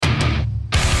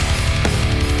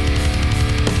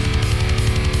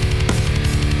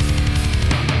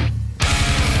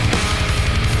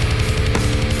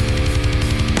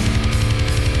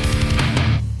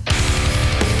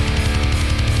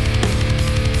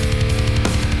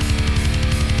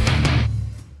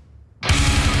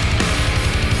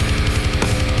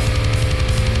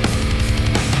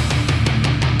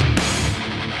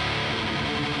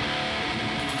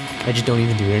I just don't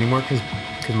even do it anymore because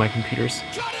my computer's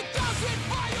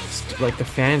like the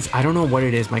fans. I don't know what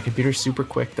it is. My computer's super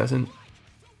quick. I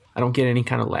don't get any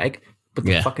kind of lag, but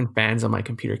the fucking fans on my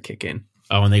computer kick in.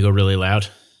 Oh, and they go really loud?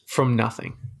 From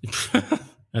nothing.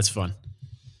 That's fun.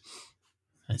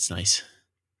 That's nice.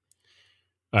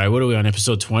 All right, what are we on,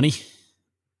 episode 20?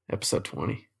 Episode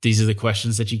 20. These are the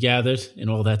questions that you gathered in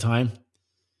all that time?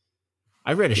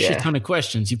 I read a shit ton of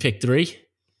questions. You picked 3?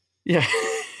 Yeah.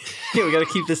 Yeah, we got to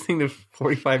keep this thing to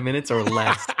 45 minutes or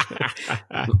less.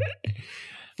 All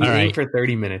right. For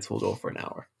 30 minutes, we'll go for an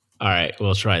hour. All right,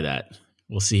 we'll try that.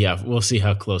 We'll see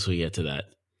how close we get to that.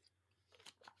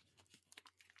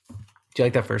 Do you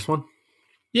like that first one?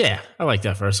 Yeah, I like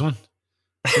that first one.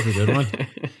 That's a good one.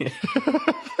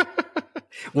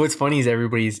 What's funny is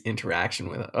everybody's interaction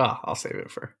with it. Oh, I'll save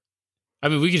it for. I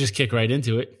mean, we could just kick right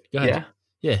into it. Go ahead.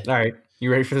 Yeah. All right.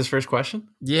 You ready for this first question?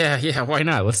 Yeah. Why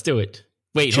not? Let's do it.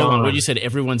 Wait, hold on. What you said?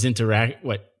 Everyone's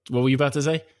What were you about to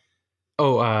say?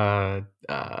 Oh,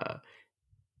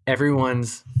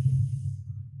 everyone's.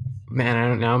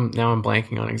 Man, now I'm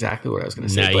blanking on exactly what I was going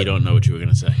to say. Now you don't know what you were going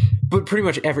to say. But pretty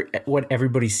much what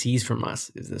everybody sees from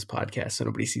us is this podcast, so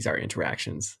nobody sees our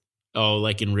interactions. Oh,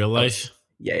 like in real life?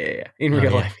 Yeah. In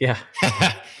real life, yeah.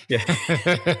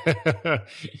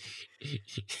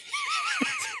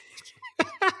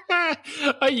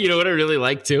 You know what I really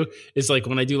like too? Is like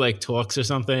when I do like talks or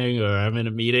something, or I'm in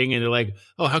a meeting and they're like,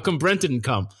 "Oh, how come Brent didn't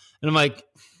come?" And I'm like,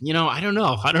 I don't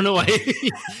know. I don't know why.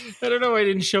 I don't know why I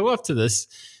didn't show up to this.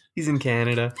 He's in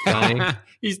Canada, dying.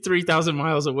 He's 3,000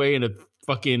 miles away in a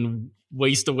fucking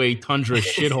waste away tundra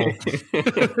shithole.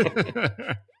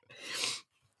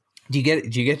 Do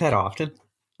you get that often?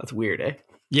 That's weird, eh?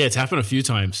 Yeah, it's happened a few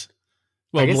times.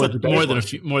 Well, more than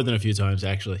a few times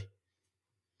actually.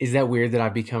 Is that weird that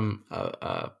I've become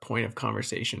a point of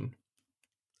conversation?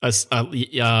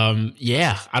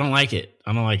 Yeah, I don't like it.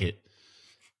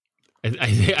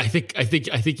 I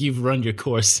think you've run your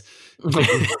course.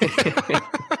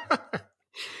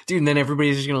 Dude, and then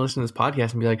everybody's just going to listen to this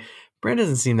podcast and be like, Brent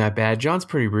doesn't seem that bad. John's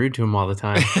pretty rude to him all the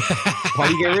time. Why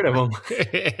do you get rid of him?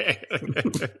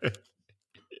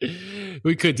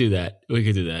 We could do that.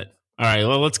 All right,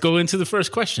 well, let's go into the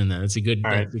first question then. That's a good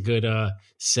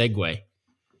segue.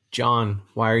 John,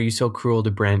 why are you so cruel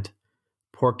to Brent?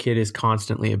 Poor kid is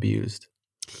constantly abused.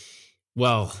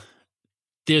 Well,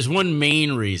 there's one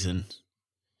main reason.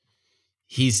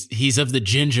 He's of the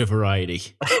ginger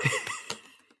variety.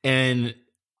 And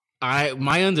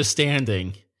my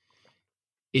understanding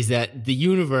is that the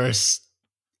universe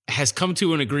has come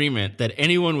to an agreement that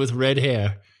anyone with red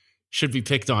hair should be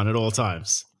picked on at all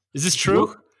times. Is this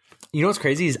true? You know what's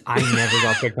crazy is I never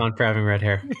got picked on for having red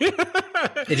hair.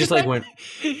 It just like went.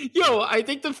 Yo, I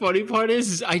think the funny part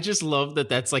is I just love that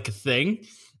that's like a thing.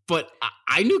 But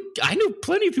I knew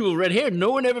plenty of people with red hair.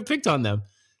 No one ever picked on them.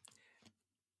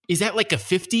 Is that like a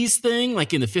 50s thing?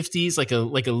 Like in the 50s, like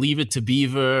a Leave It to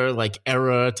Beaver like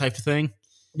era type of thing?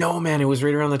 No, man. It was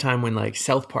right around the time when like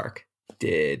South Park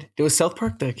did. It was South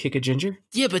Park the Kick a Ginger?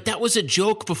 Yeah, but that was a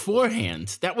joke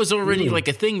beforehand. That was already like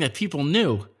a thing that people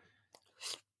knew.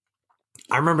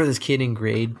 I remember this kid in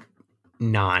grade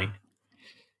 9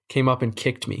 came up and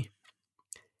kicked me.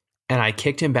 And I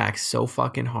kicked him back so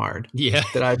fucking hard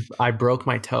that I broke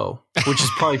my toe, which is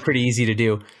probably pretty easy to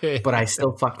do. But I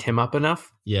still fucked him up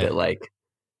enough that like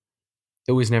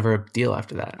it was never a deal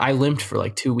after that. I limped for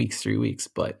like 2 weeks, 3 weeks,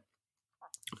 but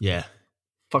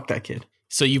fuck that kid.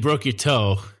 So you broke your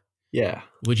toe. Yeah.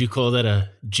 Would you call that a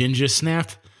ginger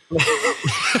snap?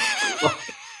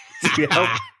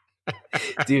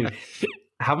 Dude,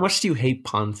 how much do you hate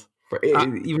puns?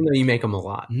 Even though you make them a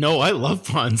lot. No, I love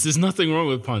puns. There's nothing wrong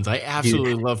with puns. I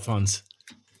absolutely love puns.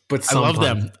 But I love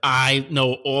them. I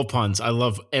know all puns. I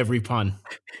love every pun.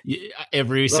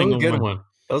 Every single one.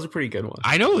 That was a pretty good one.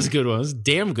 I know it was a good one. It was a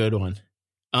damn good one.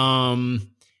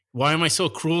 Why am I so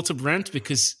cruel to Brent?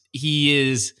 Because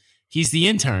he's the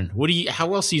intern.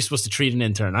 How else are you supposed to treat an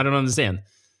intern? I don't understand.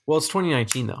 Well, it's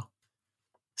 2019 though.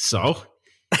 So?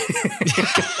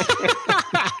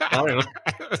 I don't know.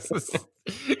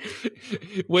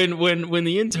 When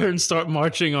the interns start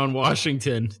marching on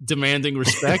Washington demanding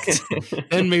respect,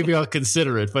 then maybe I'll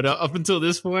consider it. But up until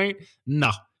this point,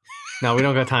 no. No, we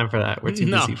don't got time for that. We're too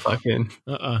busy fucking.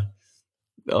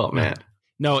 Oh man.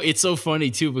 No, it's so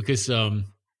funny too because I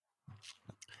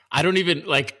don't even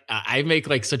like. I make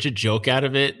like such a joke out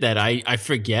of it that I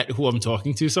forget who I'm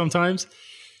talking to sometimes.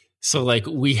 So like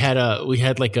we had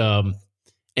like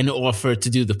an offer to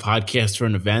do the podcast for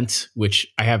an event, which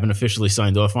I haven't officially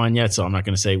signed off on yet, so I'm not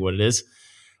going to say what it is.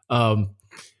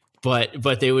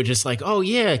 But they were just like, oh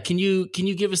yeah, can you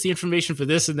give us the information for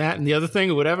this and that and the other thing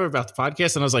or whatever about the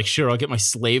podcast? And I was like, sure, I'll get my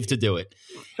slave to do it.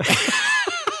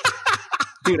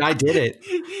 Dude, I did it.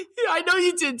 Yeah, I know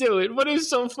you did do it, but it was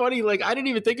so funny. Like, I didn't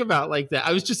even think about it like that.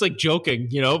 I was just like joking,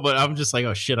 but I'm just like,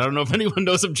 oh shit, I don't know if anyone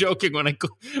knows I'm joking when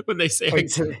they say,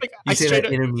 Wait, so like, you say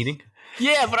that in a meeting?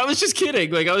 Yeah, but I was just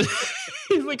kidding. Like I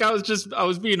was, I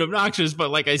was being obnoxious,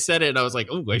 but like I said it, and I was like,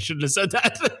 oh, I shouldn't have said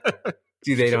that.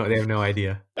 Dude, they have no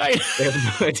idea. They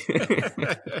have no idea.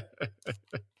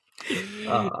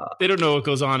 They don't know what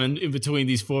goes on in between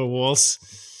these four walls.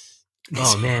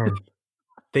 Oh man,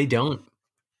 they don't.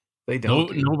 They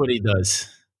don't. No, nobody does.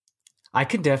 I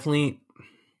could play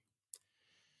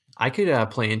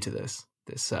into this.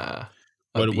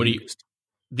 What do you?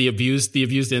 The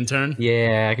abused intern?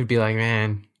 Yeah, I could be like,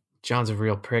 man, John's a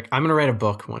real prick. I'm gonna write a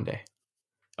book one day.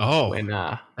 Oh,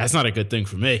 that's not a good thing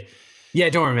for me. Yeah,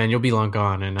 don't worry, man. You'll be long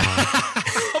gone, and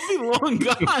I'll be long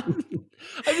gone.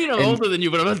 I mean, I'm older than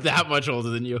you, but I'm not that much older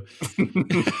than you.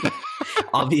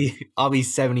 I'll be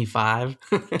 75.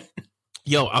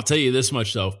 Yo, I'll tell you this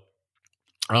much though.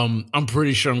 I'm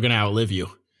pretty sure I'm gonna outlive you.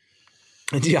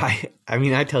 Dude, I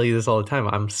mean, I tell you this all the time.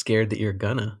 I'm scared that you're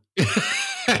gonna.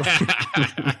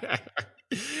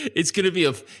 It's gonna be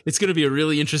a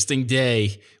really interesting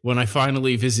day when I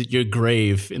finally visit your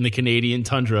grave in the Canadian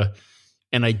tundra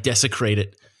and I desecrate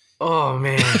it. Oh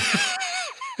man.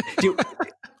 Dude,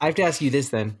 I have to ask you this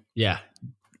then. Yeah.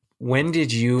 When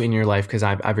did you in your life, because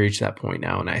I've reached that point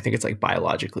now, and I think it's like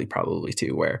biologically probably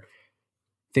too, where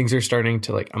things are starting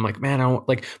to like, I'm like, man, I don't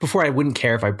like, before I wouldn't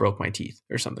care if I broke my teeth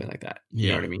or something like that. You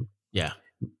know what I mean? Yeah.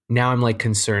 Now I'm like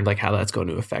concerned like how that's going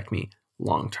to affect me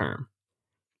long term.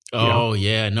 Oh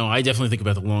yeah. No, I definitely think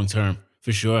about the long term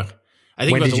for sure. I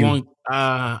think about the long,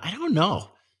 I don't know.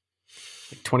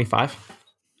 Like 25?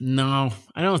 No,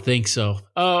 I don't think so.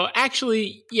 Oh,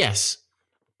 actually, yes.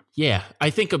 Yeah.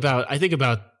 I think about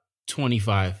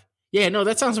 25. Yeah, no,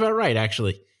 that sounds about right,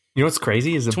 actually. You know what's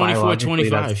crazy is 24,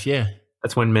 25, yeah.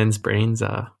 That's when men's brains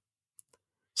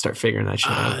start figuring that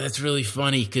shit out. That's really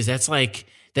funny because that's like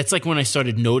when I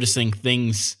started noticing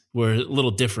things were a little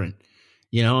different.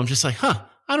 I'm just like, I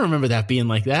don't remember that being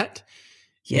like that.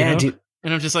 Yeah, dude.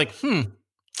 And I'm just like, There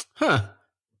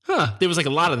was like a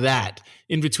lot of that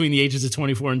in between the ages of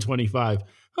 24 and 25.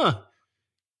 Oh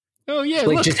yeah, like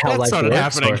look, just how life started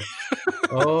works, happening.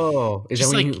 Oh, is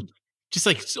that when you? Just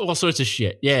like all sorts of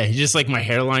shit. Yeah, just like my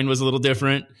hairline was a little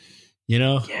different.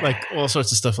 Like all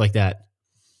sorts of stuff like that.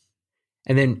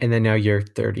 And then now you're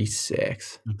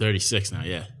 36. I'm 36 now.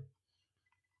 Yeah.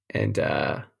 And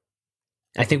I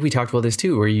think we talked about this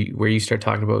too, where you start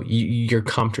talking about you're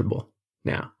comfortable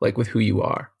now, like with who you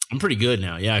are. I'm pretty good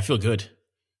now. Yeah, I feel good.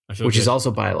 Which is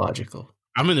also biological.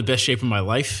 I'm in the best shape of my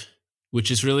life,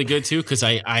 which is really good too, because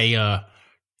I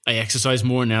exercise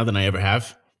more now than I ever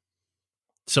have.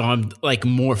 So I'm like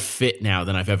more fit now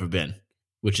than I've ever been,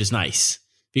 which is nice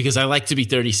because I like to be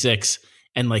 36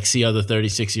 and like see other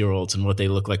 36-year-olds and what they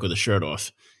look like with a shirt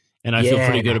off. And I feel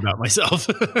pretty good about myself.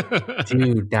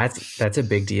 Dude, that's a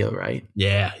big deal, right?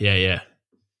 Yeah.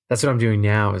 That's what I'm doing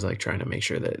now is like trying to make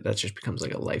sure that just becomes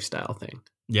like a lifestyle thing.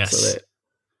 Yes. So that,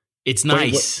 it's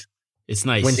nice. It's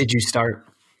nice. When did you start?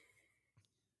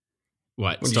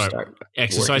 What? Start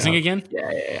exercising again?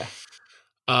 Yeah.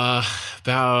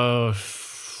 About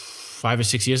 5 or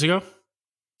 6 years ago.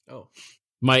 Oh.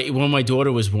 When my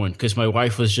daughter was born, because my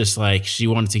wife was just like, she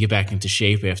wanted to get back into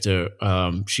shape after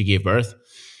she gave birth.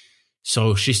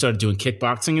 So she started doing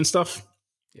kickboxing and stuff.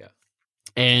 Yeah.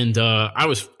 And I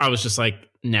was just like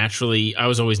I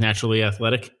was always naturally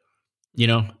athletic,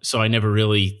 so I never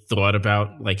really thought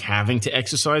about like having to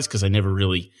exercise because I never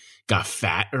really got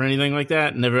fat or anything like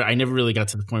that. I never really got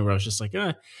to the point where I was just like,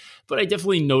 but I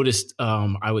definitely noticed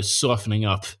I was softening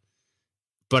up,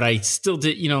 but I still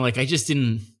did, like I just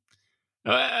didn't,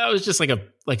 I was just like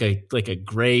a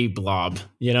gray blob,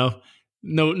 no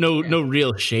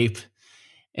real shape.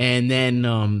 And then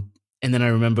I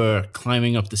remember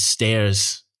climbing up the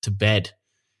stairs to bed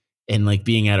and like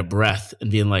being out of breath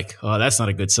and being like, oh, that's not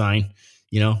a good sign,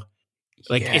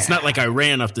 It's not like I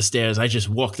ran up the stairs. I just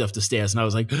walked up the stairs and I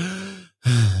was like,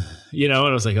 and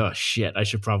I was like, oh shit, I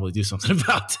should probably do something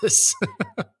about this.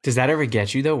 Does that ever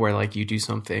get you though, where like you do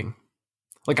something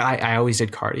like I always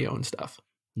did cardio and stuff.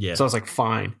 Yeah. So I was like,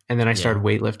 fine. And then I started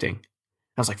weightlifting.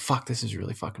 I was like, fuck, this is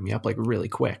really fucking me up like really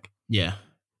quick. Yeah.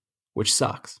 Which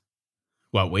sucks.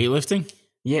 What, weightlifting?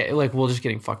 Yeah, like just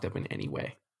getting fucked up in any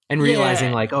way. And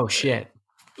realizing like, oh shit.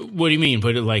 What do you mean?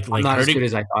 But like I'm not hurting, as good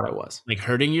as I thought it was. Like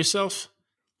hurting yourself?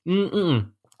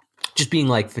 Just being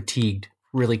like fatigued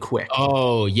really quick.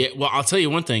 Oh, yeah. Well, I'll tell you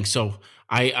one thing. So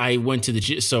I went to the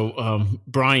gym. So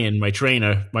Brian, my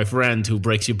trainer, my friend who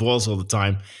breaks your balls all the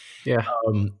time. Yeah.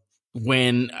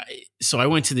 So I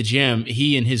went to the gym.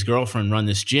 He and his girlfriend run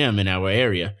this gym in our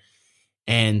area,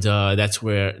 and that's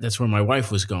where my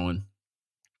wife was going.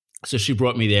 So she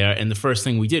brought me there, and the first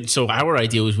thing we did. So our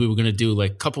idea was we were going to do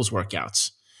like couples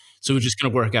workouts. So we're just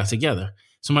going to work out together.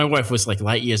 So my wife was like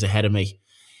light years ahead of me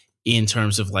in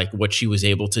terms of like what she was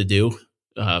able to do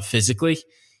physically,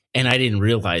 and I didn't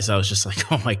realize. I was just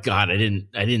like, oh my god, I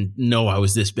didn't know I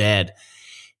was this bad.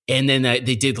 And then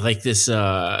they did like this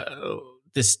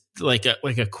like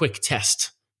a quick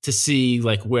test to see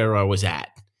like where I was at.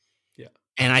 Yeah.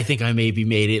 And I think I maybe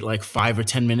made it like 5 or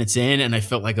 10 minutes in, and I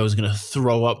felt like I was going to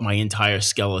throw up my entire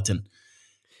skeleton.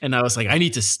 And I was like, I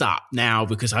need to stop now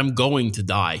because I'm going to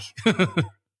die.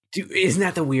 Dude, isn't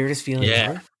that the weirdest feeling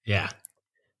ever? Yeah.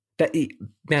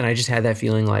 Man, I just had that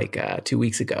feeling like 2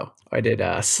 weeks ago. I did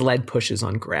sled pushes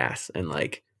on grass, and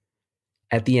like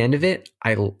at the end of it,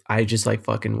 I just like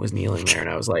fucking was kneeling there, and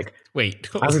I was like, wait,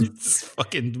 it's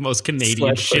fucking the most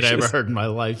Canadian shit I ever heard in my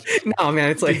life. No, man,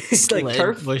 it's like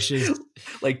turf bushes,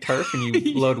 like turf, and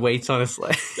you load weights on a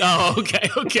sled. Oh,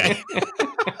 okay.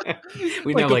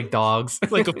 We know like dogs,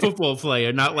 like a football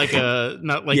player, not like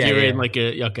you're in like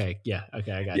a okay,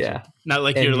 I got you. Not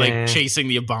like you're like chasing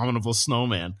the abominable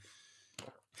snowman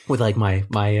with like my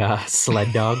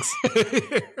sled dogs.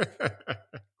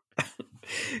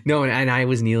 No, and I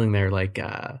was kneeling there like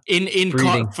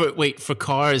for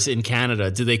cars in Canada,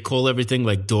 do they call everything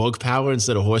like dog power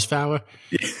instead of horsepower?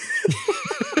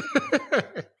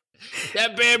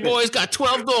 That bad boy's got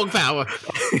 12 dog power.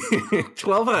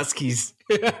 12 huskies.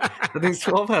 I think it's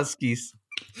 12 huskies.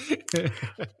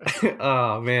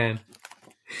 Oh man.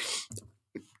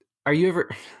 Are you ever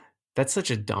That's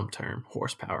such a dumb term,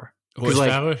 horsepower.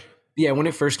 Horsepower? Like, yeah, when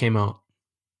it first came out,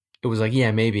 it was like,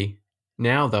 yeah, maybe.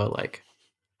 Now though, like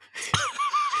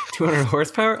 200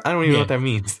 horsepower? I don't even know what that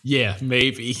means. Yeah,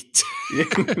 maybe.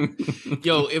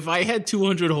 Yo, if I had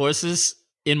 200 horses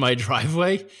in my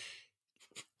driveway,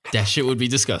 that shit would be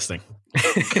disgusting.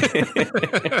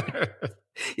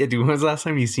 Yeah, dude, when was the last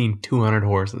time you seen 200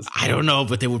 horses? I don't know,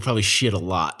 but they would probably shit a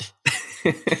lot.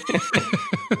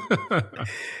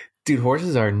 Dude,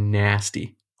 horses are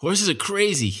nasty. Horses are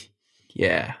crazy.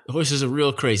 Yeah. Horses are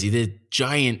real crazy. They're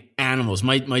giant animals.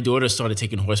 My daughter started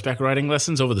taking horseback riding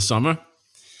lessons over the summer.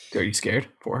 Are you scared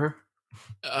for her?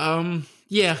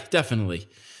 Yeah, definitely.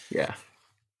 Yeah.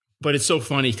 But it's so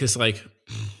funny because like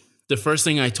the first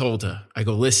thing I told her, I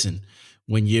go, listen,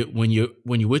 when you're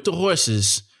with the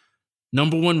horses,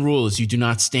 number one rule is you do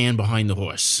not stand behind the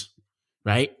horse,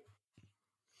 right?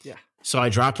 Yeah. So I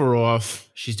drop her off.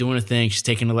 She's doing a thing. She's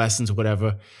taking the lessons or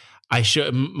whatever.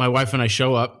 My wife and I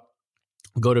show up,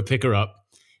 go to pick her up,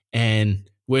 and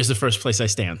where's the first place I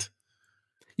stand?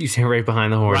 You stand right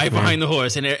behind the horse. Right behind the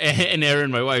horse. And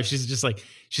Erin, my wife, she's like,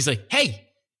 hey.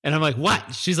 And I'm like,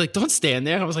 what? She's like, don't stand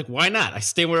there. I was like, why not? I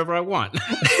stand wherever I want.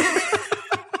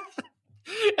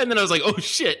 And then I was like, oh,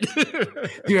 shit.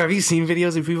 Dude, have you seen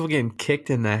videos of people getting kicked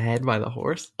in the head by the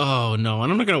horse? Oh, no.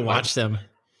 And I'm not going to watch them.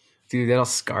 Dude, that'll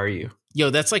scar you.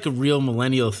 Yo, that's like a real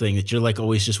millennial thing that you're like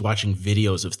always just watching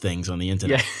videos of things on the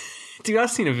internet. Yeah. Dude, I've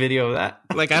seen a video of that.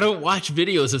 Like, I don't watch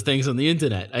videos of things on the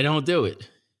internet. I don't do it.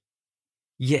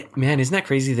 Yeah, man, isn't that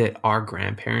crazy that our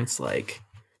grandparents, like,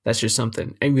 that's just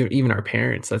something, even our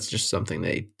parents, that's just something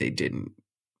they didn't.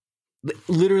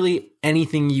 Literally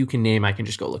anything you can name, I can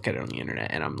just go look at it on the internet,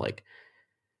 and I'm like,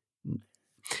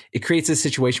 it creates a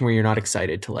situation where you're not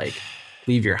excited to, like,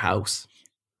 leave your house.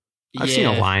 I've seen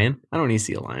a lion. I don't need to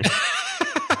see a lion.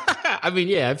 I mean,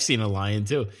 yeah, I've seen a lion,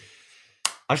 too.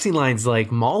 I've seen lions,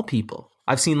 like, maul people.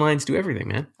 I've seen lions do everything,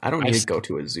 man. I don't need to go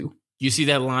to a zoo. You see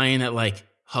that lion that, like,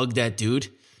 hugged that dude?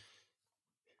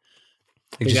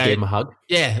 They just gave him a hug?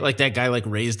 Yeah, like that guy like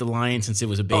raised the lion since it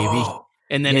was a baby. Oh,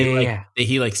 and then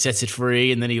he like sets it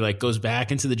free, and then he like goes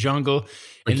back into the jungle.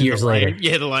 Like years later.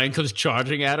 Yeah, the lion comes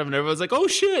charging at him, and everyone's like, oh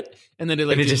shit. And then it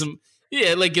like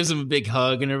gives him a big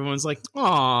hug, and everyone's like,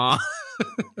 aw.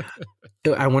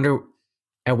 I wonder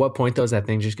at what point though is that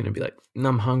thing just gonna be like, no,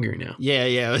 I'm hungry now.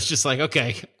 Yeah. It's just like,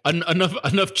 okay,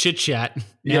 enough chit chat.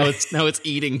 Now it's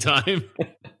eating time.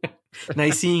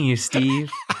 Nice seeing you, Steve.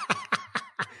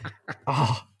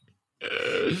 Oh,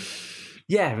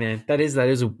 yeah, man. That is a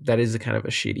kind of a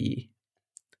shitty.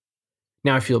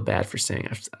 Now I feel bad for saying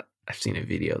I've seen a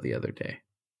video the other day.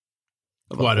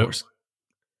 What?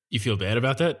 You feel bad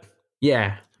about that?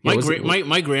 Yeah.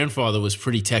 My grandfather was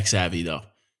pretty tech savvy though,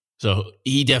 so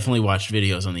he definitely watched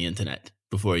videos on the internet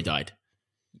before he died.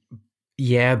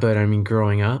 Yeah, but I mean,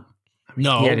 growing up, he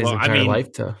had his entire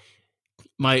life to.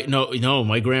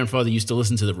 My grandfather used to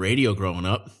listen to the radio growing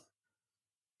up.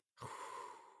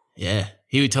 Yeah.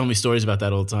 He would tell me stories about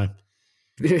that all the time.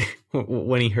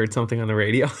 When he heard something on the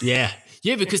radio. Yeah.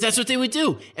 Yeah, because that's what they would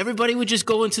do. Everybody would just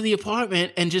go into the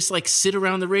apartment and just like sit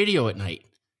around the radio at night.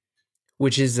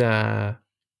 Which is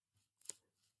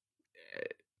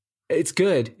it's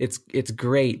good. It's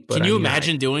great. But can you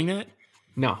imagine doing that?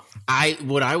 No.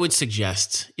 What I would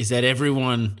suggest is that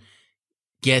everyone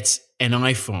gets an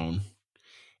iPhone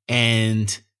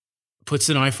and puts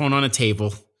an iPhone on a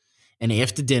table, and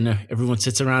after dinner, everyone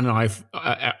sits around the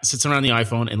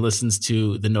iPhone and listens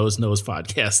to the Nose Knows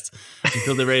podcast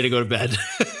until they're ready to go to bed.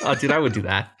 Oh, dude, I would do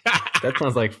that. That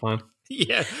sounds like fun.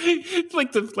 Yeah,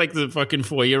 like the fucking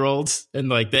 4-year-olds and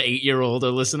like the 8-year-old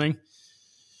are listening.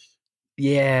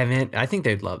 Yeah, man, I think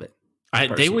they'd love it.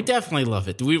 They would definitely love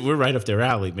it. We're right up their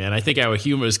alley, man. I think our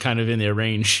humor is kind of in their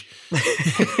range.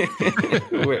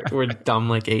 we're dumb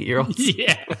like 8-year-olds.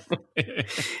 Yeah.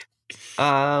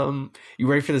 You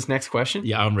ready for this next question?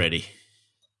 Yeah, I'm ready.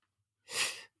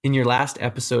 In your last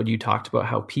episode, you talked about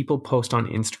how people post on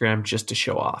Instagram just to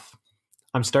show off.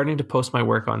 I'm starting to post more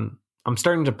work on my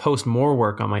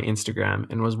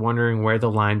Instagram and was wondering where the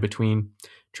line between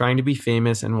trying to be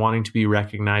famous and wanting to be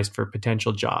recognized for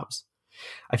potential jobs.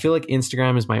 I feel like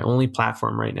Instagram is my only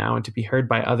platform right now and to be heard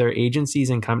by other agencies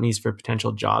and companies for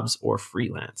potential jobs or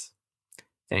freelance.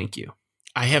 Thank you.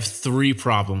 I have 3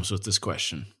 problems with this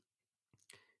question.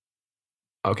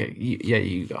 Okay.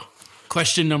 You go.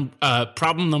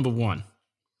 Problem number 1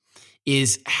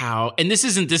 is how, and this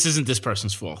isn't this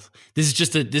person's fault. This is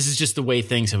just the way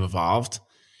things have evolved.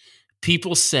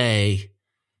 People say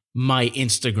my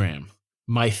Instagram,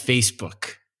 my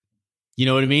Facebook. You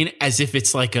know what I mean? As if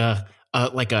it's like an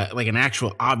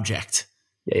actual object.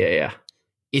 Yeah.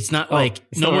 It's not like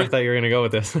no one. I thought you were gonna go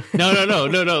with this.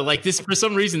 No. Like this, for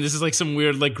some reason, this is like some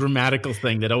weird like grammatical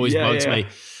thing that always bugs me.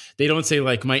 They don't say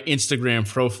like my Instagram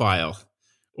profile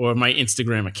or my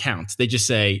Instagram account. They just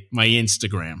say my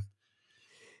Instagram.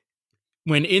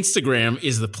 When Instagram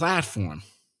is the platform.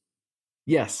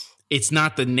 Yes. It's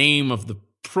not the name of the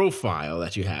profile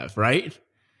that you have, right?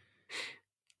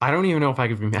 I don't even know if I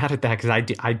could be mad at that because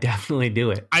I definitely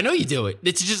do it. I know you do it.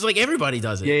 It's just like everybody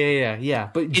does it. Yeah.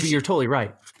 But you're totally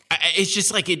right. It's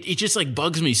just like it just like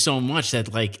bugs me so much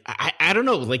that like I don't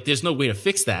know, like there's no way to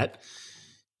fix that.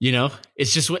 You know,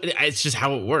 it's just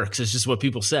how it works. It's just what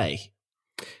people say.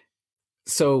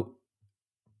 So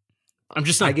I'm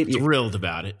just not thrilled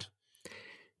about it.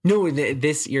 No,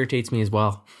 this irritates me as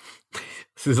well.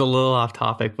 This is a little off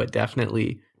topic, but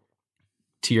definitely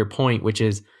to your point, which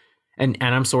is, and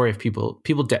I'm sorry if people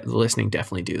listening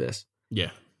definitely do this. Yeah.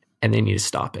 And they need to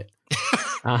stop it.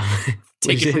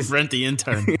 Take it from Brent the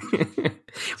intern.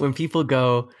 When people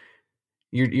go,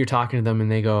 you're talking to them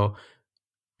and they go,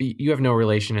 you have no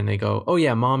relation, and they go, oh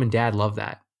yeah, mom and dad love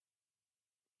that.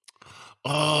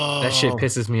 Oh, that shit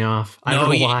pisses me off. I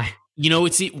don't know why. You know,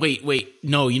 wait.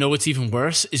 No, you know what's even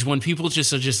worse is when people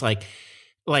just are just like,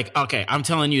 okay, I'm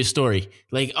telling you a story.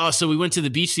 Like, oh, so we went to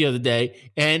the beach the other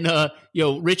day, and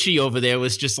Richie over there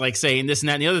was just like saying this and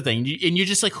that and the other thing, and you're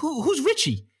just like, who's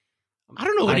Richie? I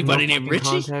don't know anybody named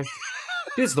Richie.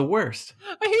 It's the worst.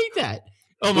 I hate that.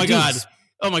 Oh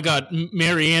my god,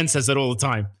 Marianne says that all the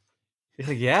time. He's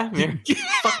like, yeah,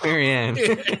 fuck Marianne.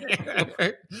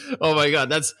 Oh my god,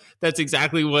 that's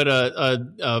exactly what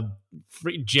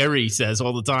Jerry says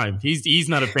all the time. He's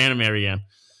not a fan of Marianne.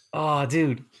 Oh,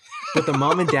 dude. But the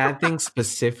mom and dad thing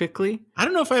specifically, I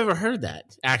don't know if I ever heard that.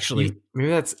 Actually, maybe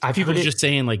that's people just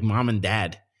saying like mom and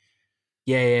dad.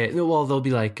 Yeah. Well, they'll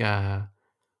be like,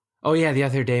 oh yeah, the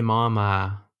other day,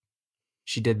 mom,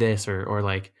 she did this, or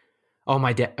like, oh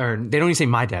my dad, or they don't even say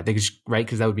my dad. They just right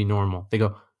because that would be normal. They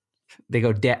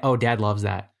go, dad. Oh, dad loves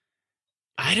that.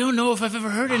 I don't know if I've ever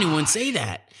heard anyone say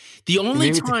that. The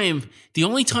only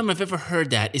time I've ever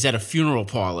heard that is at a funeral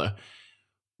parlor.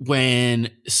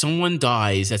 When someone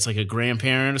dies, that's like a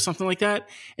grandparent or something like that,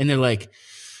 and they're like,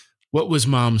 "What was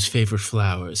mom's favorite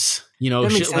flowers?" You know,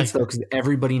 that makes sense though, because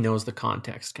everybody knows the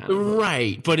context, kind of.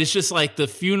 Right, but it's just like the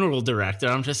funeral director.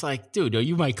 I'm just like, dude, are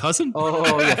you my cousin?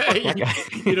 Oh, yeah, fuck that guy.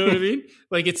 You know what I mean?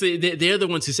 Like they're the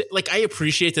ones who say. Like, I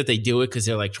appreciate that they do it because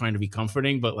they're like trying to be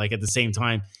comforting, but like at the same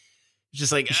time, it's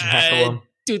just like,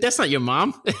 dude, that's not your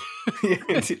mom.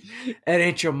 That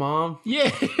ain't your mom.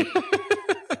 Yeah.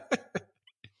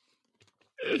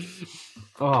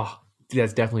 Oh,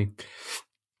 that's definitely.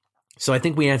 So I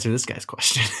think we answered this guy's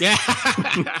question. Yeah.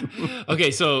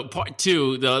 Okay, so part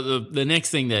 2, the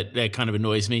next thing that kind of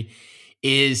annoys me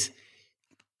is,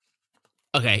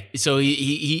 okay, so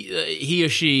he or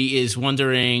she is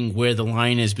wondering where the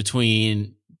line is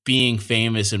between being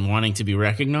famous and wanting to be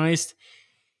recognized.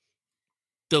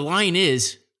 The line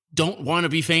is, don't want to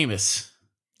be famous.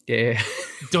 Yeah.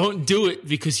 Don't do it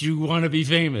because you want to be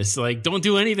famous. Like, don't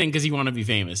do anything because you want to be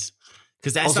famous.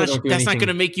 Because that's Also, don't do not going to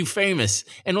anything. make you famous,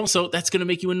 and also that's going to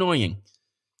make you annoying.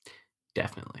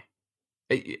 Definitely.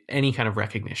 Any kind of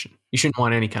recognition. You shouldn't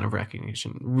want any kind of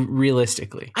recognition.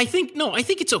 Realistically, I think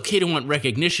it's okay to want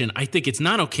recognition. I think it's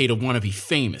not okay to want to be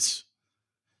famous.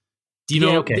 Do you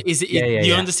know? Okay. Is it? Yeah, Do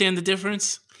you yeah. understand the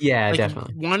difference? Yeah, Like,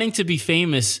 definitely. wanting to be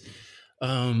famous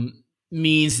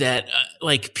means that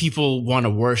like people want to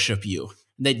worship you,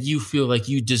 that you feel like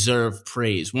you deserve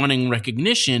praise. Wanting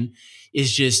recognition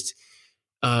is just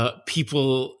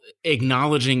people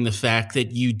acknowledging the fact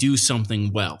that you do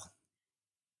something well,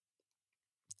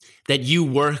 that you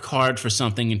work hard for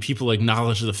something, and people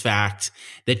acknowledge the fact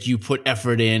that you put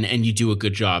effort in and you do a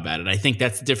good job at it. I think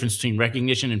that's the difference between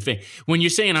recognition and fame. When you're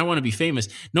saying I want to be famous,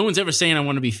 no one's ever saying I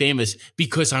want to be famous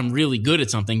because I'm really good at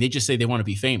something. They just say they want to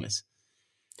be famous.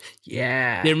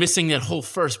 Yeah. They're missing that whole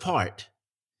first part.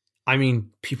 I mean,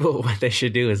 people, what they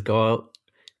should do is go out,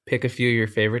 pick a few of your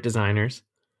favorite designers,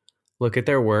 look at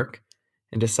their work,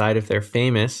 and decide if they're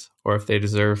famous or if they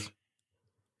deserve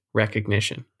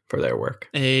recognition for their work.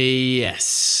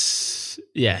 Yes,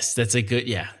 that's a good.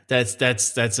 Yeah, that's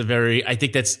a very. I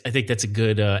think that's a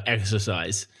good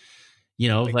exercise. You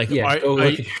know, like yeah, go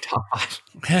look at your top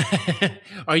 5.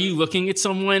 Are you looking at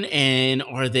someone and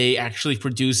are they actually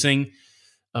producing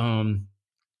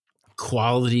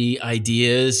quality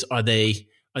ideas? Are they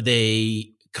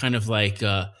kind of like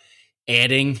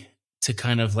adding to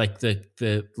kind of like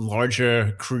the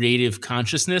larger creative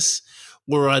consciousness,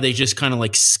 or are they just kind of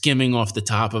like skimming off the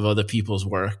top of other people's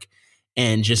work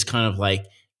and just kind of like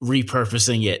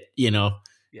repurposing it,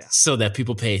 so that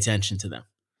people pay attention to them?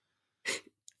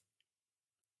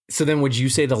 So then would you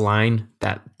say the line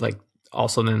that like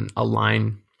also then a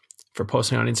line for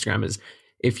posting on Instagram is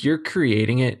if you're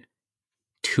creating it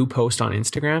to post on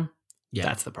Instagram,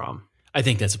 that's the problem. I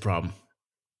think that's a problem.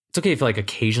 It's okay if like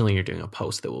occasionally you're doing a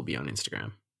post that will be on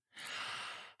Instagram.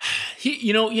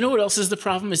 You know what else is the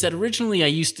problem is that originally I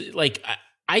used to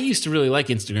really like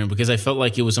Instagram because I felt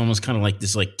like it was almost kind of like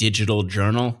this like digital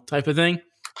journal type of thing.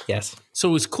 Yes. So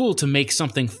it was cool to make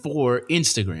something for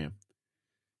Instagram.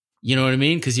 You know what I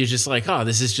mean? Because you're just like, oh,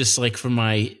 this is just like for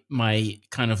my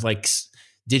kind of like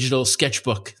digital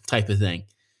sketchbook type of thing.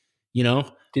 You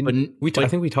know? I think we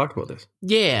talked about this.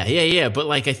 Yeah. But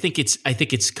like, I think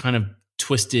it's kind of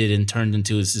twisted and turned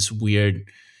into this weird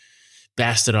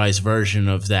bastardized version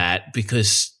of that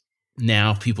because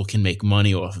now people can make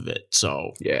money off of it.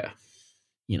 So yeah,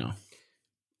 and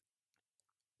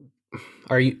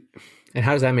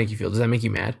how does that make you feel? Does that make you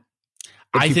mad?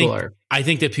 I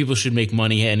think that people should make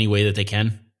money any way that they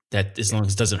can, that as long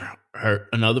as it doesn't hurt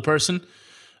another person.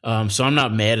 So I'm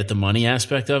not mad at the money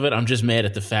aspect of it. I'm just mad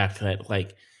at the fact that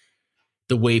like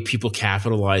the way people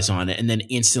capitalize on it and then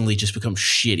instantly just become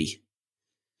shitty.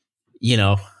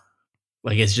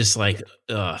 Like it's just like,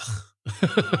 ugh.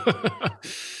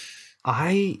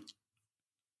 I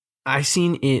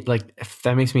seen it, like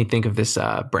that makes me think of this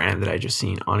brand that I just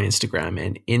seen on Instagram,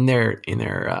 and in their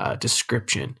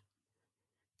description,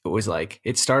 it was like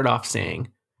it started off saying,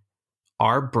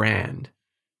 "Our brand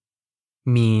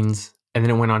means," and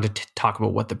then it went on to talk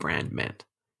about what the brand meant,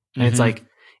 and it's like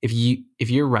if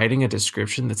you're writing a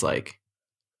description that's like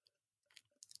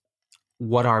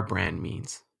what our brand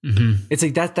means, it's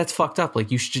like that's fucked up. Like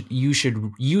you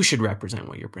should represent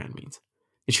what your brand means.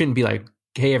 It shouldn't be like,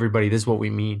 hey everybody, this is what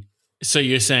we mean. So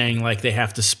you're saying like they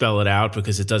have to spell it out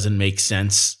because it doesn't make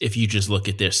sense if you just look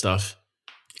at their stuff.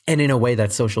 And in a way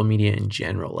that's social media in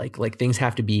general, like things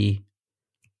have to be,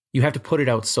 you have to put it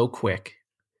out so quick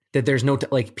that there's no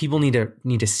like people need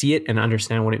to see it and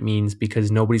understand what it means,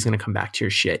 because nobody's going to come back to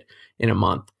your shit in a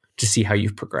month to see how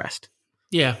you've progressed.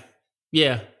 Yeah.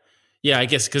 I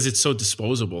guess because it's so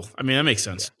disposable. I mean, that makes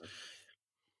sense. Yeah.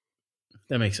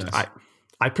 That makes sense.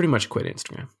 I pretty much quit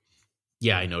Instagram.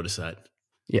 Yeah, I noticed that.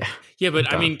 Yeah,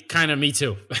 but I mean, kind of me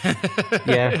too.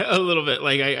 Yeah, a little bit.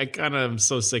 Like I kind of am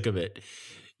so sick of it.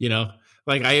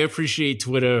 Like I appreciate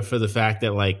Twitter for the fact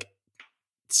that like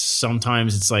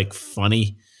sometimes it's like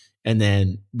funny, and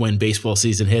then when baseball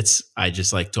season hits, I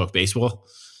just like talk baseball.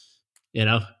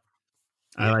 I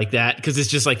like that because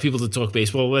it's just like people to talk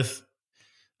baseball with.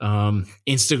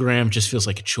 Instagram just feels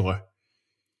like a chore.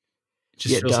 It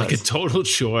just feels like a total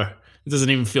chore. It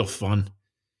doesn't even feel fun.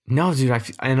 No, dude,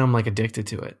 I'm like addicted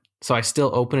to it. So I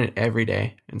still open it every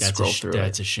day and scroll through it.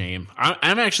 That's a shame.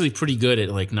 I'm actually pretty good at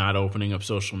like not opening up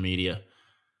social media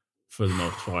for the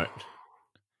most part.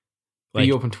 Like,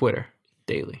 you open Twitter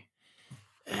daily.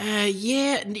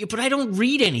 Yeah, but I don't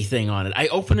read anything on it. I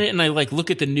open it and I like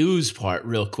look at the news part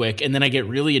real quick, and then I get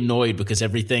really annoyed because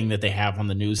everything that they have on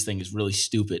the news thing is really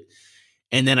stupid.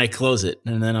 And then I close it,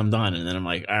 and then I'm done. And then I'm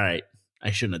like, all right,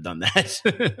 I shouldn't have done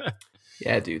that.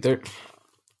 Yeah, dude.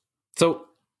 So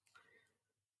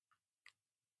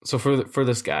for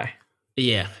this guy.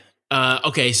 Yeah.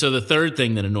 Okay, so the third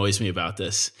thing that annoys me about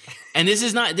this, and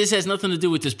this has nothing to do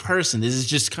with this person. This is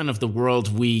just kind of the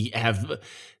world we have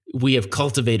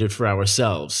cultivated for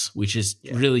ourselves, which is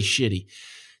really shitty.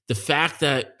 The fact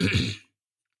that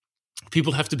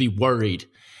people have to be worried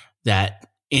that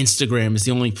Instagram is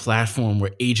the only platform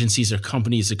where agencies or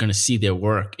companies are going to see their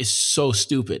work is so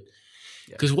stupid.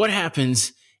 Because what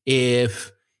happens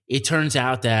if it turns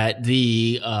out that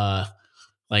the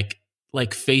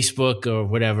like Facebook or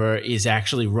whatever is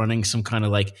actually running some kind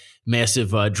of like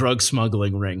massive drug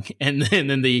smuggling ring, and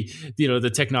then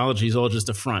the technology is all just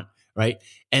a front, right?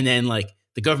 And then like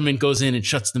the government goes in and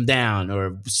shuts them down,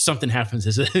 or something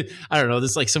happens. I don't know.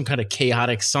 There's like some kind of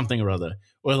chaotic something or other,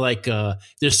 or like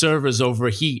their servers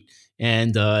overheat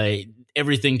and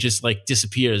everything just like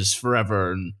disappears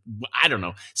forever, and I don't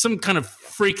know, some kind of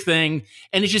freak thing,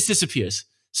 and it just disappears.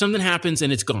 Something happens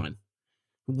and it's gone.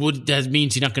 Would that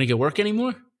means you're not going to get work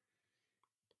anymore?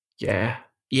 Yeah,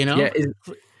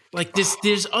 like this.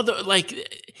 There's other like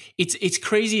it's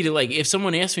crazy to like if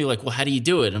someone asks me like, well, how do you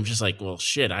do it? I'm just like, well,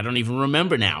 shit, I don't even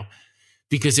remember now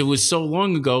because it was so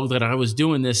long ago that I was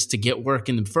doing this to get work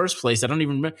in the first place. I don't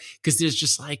even remember because there's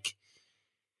just like,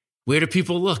 where do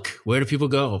people look? Where do people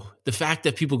go? The fact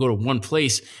that people go to one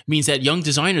place means that young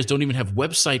designers don't even have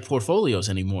website portfolios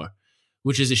anymore,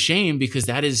 which is a shame because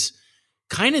that is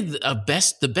kind of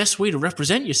the best way to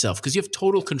represent yourself because you have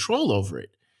total control over it.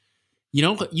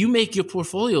 You make your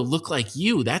portfolio look like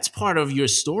you. That's part of your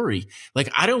story. Like,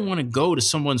 I don't want to go to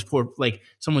someone's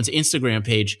Instagram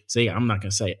page, I'm not going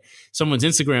to say it, someone's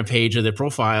Instagram page or their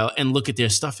profile and look at their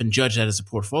stuff and judge that as a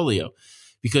portfolio.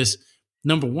 Because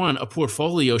number one, a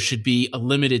portfolio should be a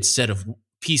limited set of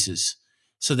pieces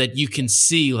so that you can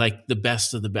see like the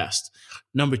best of the best.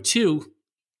 Number two,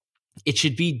 it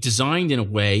should be designed in a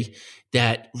way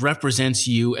that represents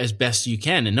you as best you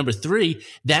can. And number three,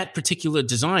 that particular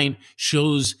design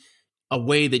shows a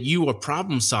way that you are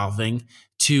problem solving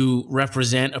to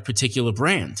represent a particular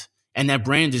brand. And that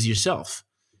brand is yourself.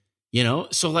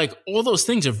 So like all those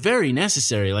things are very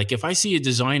necessary. Like if I see a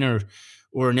designer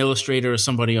or an illustrator or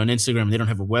somebody on Instagram and they don't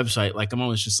have a website, like I'm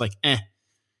always just like,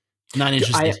 not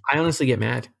interested. I honestly get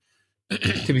mad.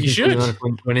 To be honest,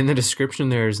 when in the description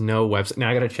there's no website. Now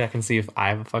I gotta check and see if I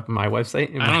have my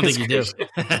website. I don't think you do.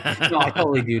 No, I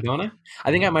totally do, don't I? I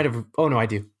think I might have. Oh no, I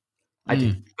do. I do.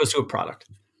 It goes to a product.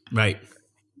 Right.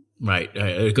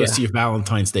 It goes to your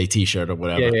Valentine's Day T-shirt or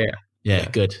whatever. Yeah.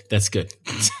 Good. That's good.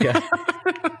 Yeah.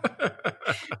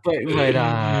 but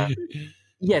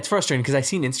yeah, it's frustrating because I've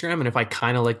seen Instagram, and if I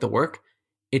kind of like the work,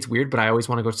 it's weird. But I always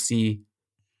want to go see.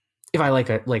 If I like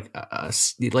a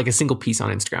single piece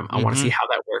on Instagram, I want to see how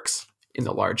that works in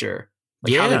the larger,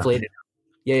 how they've laid it out.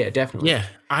 Yeah, definitely. Yeah,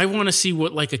 I want to see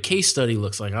what like a case study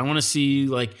looks like. I want to see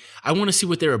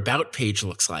what their about page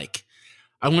looks like.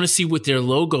 I want to see what their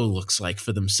logo looks like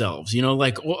for themselves.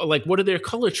 Like what are their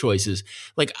color choices?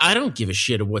 Like I don't give a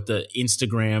shit of what the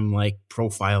Instagram like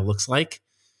profile looks like.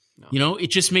 No. It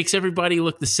just makes everybody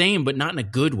look the same, but not in a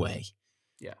good way.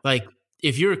 Yeah, like.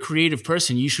 If you're a creative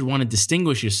person, you should want to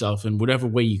distinguish yourself in whatever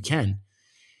way you can.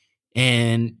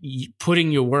 And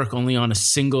putting your work only on a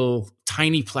single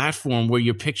tiny platform where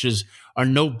your pictures are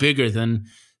no bigger than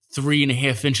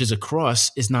 3.5 inches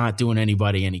across is not doing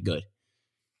anybody any good.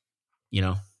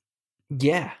 Yeah.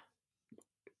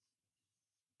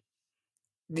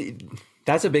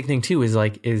 That's a big thing too, is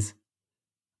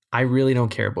I really don't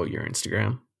care about your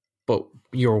Instagram, but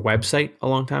your website a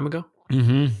long time ago.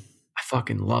 Mm-hmm. I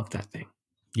fucking love that thing.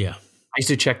 Yeah. I used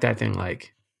to check that thing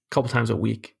like a couple times a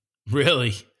week.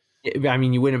 Really? I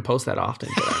mean, you wouldn't post that often,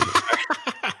 but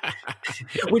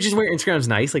which is where Instagram's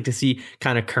nice, like to see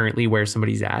kind of currently where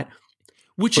somebody's at.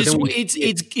 Which is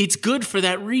it's good for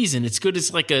that reason. It's good.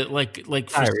 It's like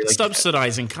for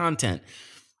subsidizing content,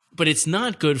 but it's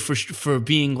not good for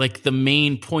being like the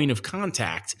main point of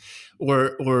contact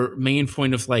or main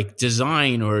point of like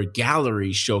design or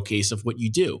gallery showcase of what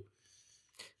you do.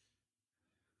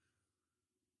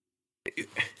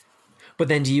 But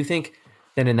then do you think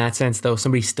that in that sense, though,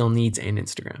 somebody still needs an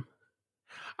Instagram?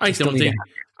 I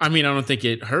don't think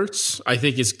it hurts. I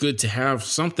think it's good to have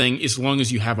something as long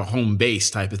as you have a home base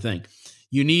type of thing.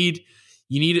 You need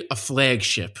a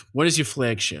flagship. What is your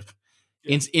flagship?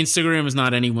 Instagram is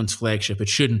not anyone's flagship. It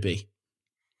shouldn't be.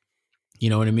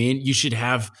 You know what I mean? You should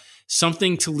have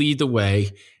something to lead the way,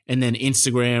 And then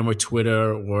Instagram or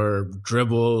Twitter or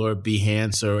Dribble or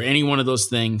Behance or any one of those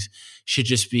things should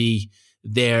just be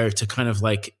there to kind of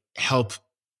like help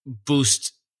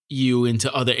boost you into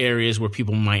other areas where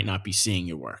people might not be seeing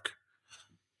your work.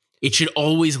 It should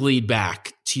always lead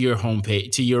back to your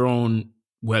homepage, to your own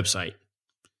website.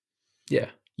 Yeah.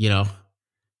 You know?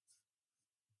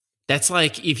 That's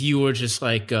like if you were just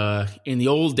like in the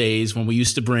old days when we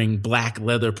used to bring black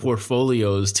leather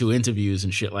portfolios to interviews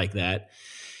and shit like that.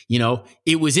 You know,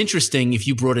 it was interesting if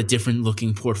you brought a different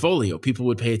looking portfolio. People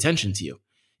would pay attention to you.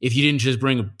 If you didn't just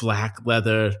bring a black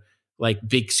leather, like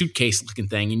big suitcase looking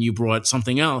thing and you brought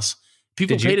something else,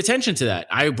 people paid attention to that.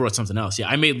 I brought something else. Yeah,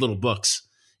 I made little books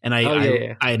and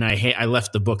I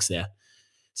left the books there.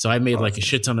 So I made like a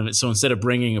shit ton of it. So instead of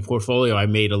bringing a portfolio, I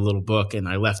made a little book and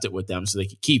I left it with them so they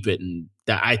could keep it. And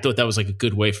that, I thought that was like a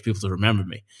good way for people to remember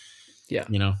me. Yeah.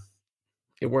 You know,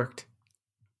 it worked.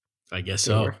 I guess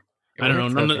so. I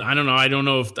don't know. I don't know. I don't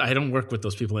know if I don't work with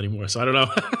those people anymore. So I don't know.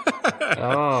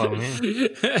 Oh, man.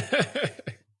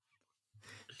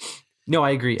 No,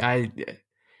 I agree. I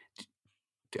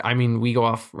mean, we go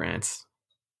off rants.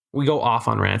 We go off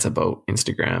on rants about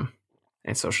Instagram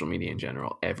and social media in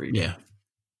general every day.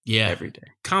 Yeah. Every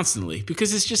day. Constantly.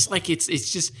 Because it's just like, it's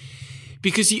just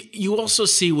because you also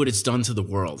see what it's done to the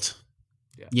world,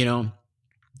 you know?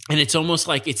 And it's almost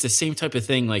like it's the same type of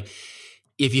thing. Like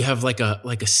if you have like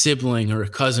a sibling or a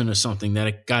cousin or something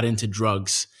that got into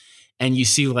drugs and you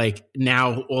see like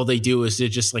now all they do is they're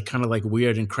just like kind of like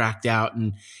weird and cracked out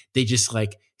and they just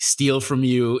like steal from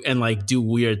you and like do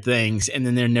weird things. And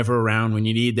then they're never around when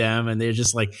you need them. And they're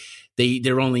just like,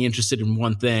 they're only interested in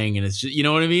one thing. And it's just, you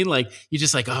know what I mean? Like you're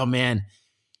just like, oh man,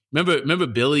 remember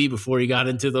Billy before he got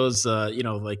into those,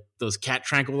 like those cat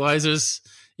tranquilizers,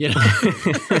 you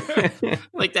know,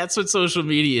 like that's what social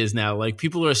media is now. Like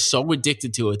people are so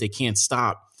addicted to it. They can't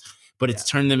stop, but it's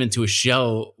turned them into a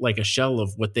shell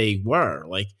of what they were.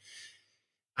 Like,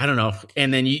 I don't know.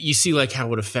 And then you see like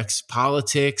how it affects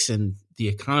politics and the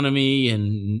economy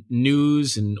and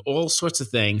news and all sorts of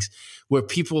things where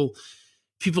people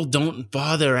don't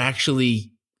bother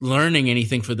actually learning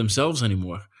anything for themselves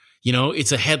anymore. You know,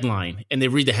 it's a headline and they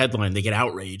read the headline, they get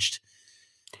outraged.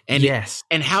 And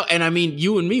and I mean,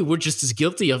 you and me, we're just as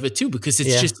guilty of it too, because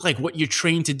it's just like what you're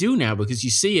trained to do now because you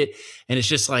see it and it's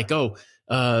just like,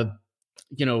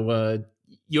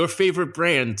 your favorite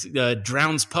brand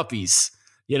drowns puppies,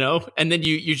 you know? And then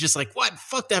you're just like, what?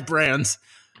 Fuck that brand.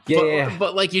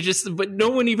 But like but no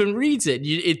one even reads it.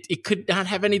 It could not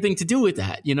have anything to do with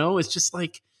that. You know, it's just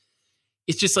like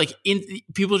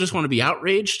people just want to be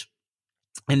outraged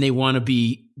and they want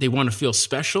to feel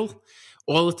special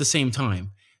all at the same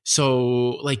time.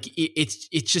 So like, it's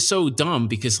just so dumb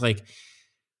because like,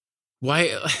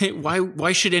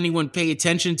 why should anyone pay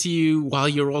attention to you while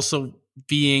you're also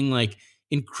being like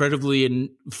incredibly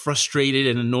and frustrated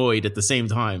and annoyed at the same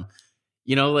time?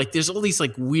 You know, like there's all these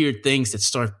like weird things that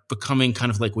start becoming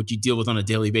kind of like what you deal with on a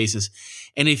daily basis.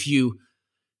 And if you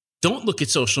don't look at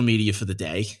social media for the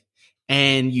day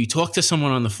and you talk to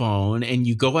someone on the phone and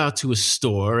you go out to a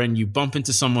store and you bump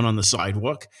into someone on the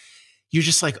sidewalk, you're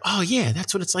just like, oh yeah,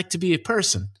 that's what it's like to be a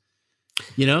person,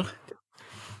 you know?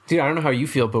 Dude, I don't know how you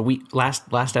feel, but we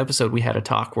last episode we had a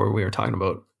talk where we were talking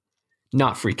about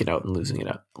not freaking out and losing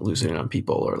it on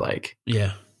people or like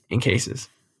in cases.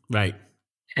 Right.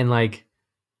 And like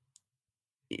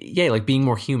like being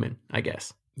more human, I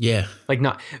guess. Yeah. Like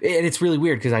and it's really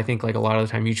weird because I think like a lot of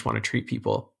the time you just want to treat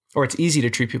people, or it's easy to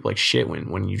treat people like shit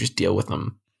when you just deal with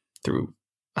them through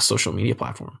a social media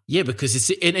platform. Yeah, because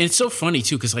it's so funny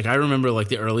too, because like I remember like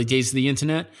the early days of the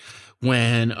internet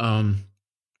when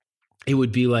it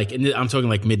would be like, and I'm talking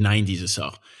like mid-90s or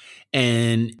so,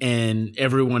 and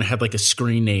everyone had like a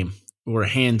screen name or a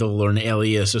handle or an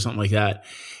alias or something like that.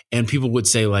 And people would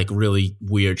say like really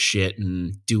weird shit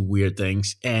and do weird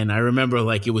things. And I remember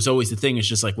like it was always the thing. It's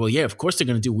just like, well, yeah, of course they're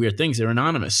going to do weird things. They're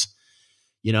anonymous,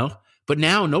 you know? But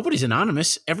now nobody's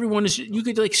anonymous. Everyone is, you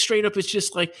could like straight up, it's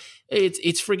just like,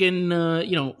 it's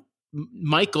friggin',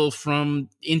 Michael from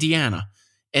Indiana.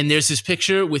 And there's this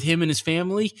picture with him and his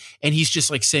family. And he's just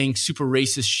like saying super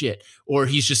racist shit. Or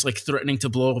he's just like threatening to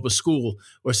blow up a school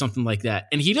or something like that.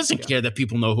 And he doesn't care that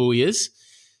people know who he is.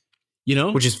 You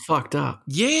know, which is fucked up.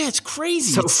 Yeah, it's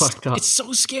crazy. So fucked up. It's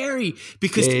so scary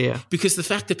because the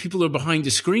fact that people are behind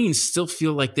the screens still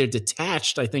feel like they're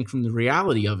detached, I think, from the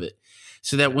reality of it.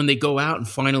 So that when they go out and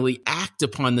finally act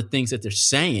upon the things that they're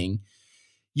saying,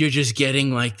 you're just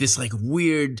getting like this like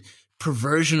weird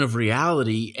perversion of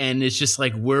reality. And it's just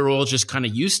like we're all just kind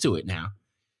of used to it now.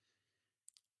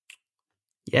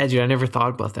 Yeah, dude, I never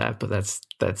thought about that, but that's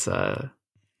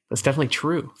definitely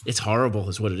true. It's horrible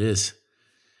is what it is.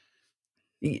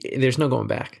 There's no going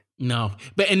back. No,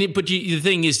 the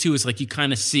thing is too, is like you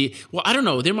kind of see. Well, I don't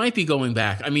know. There might be going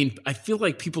back. I mean, I feel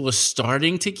like people are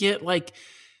starting to get like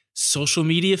social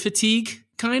media fatigue,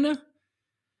 kind of.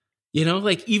 You know,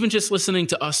 like even just listening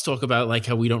to us talk about like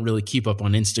how we don't really keep up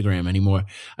on Instagram anymore.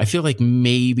 I feel like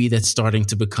maybe that's starting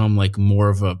to become like more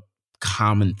of a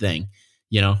common thing.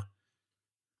 You know?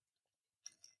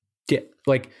 Yeah,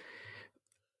 like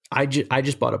I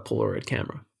just bought a Polaroid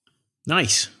camera.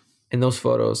 Nice. And those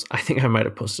photos, I think I might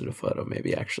have posted a photo,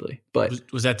 maybe actually. But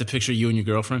was that the picture of you and your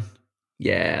girlfriend?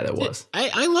 Yeah, that was.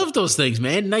 I love those things,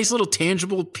 man. Nice little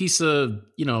tangible piece of,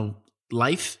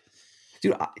 life.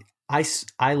 Dude,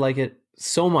 I like it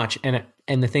so much. And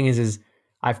the thing is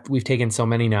we've taken so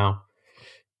many now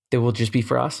that will just be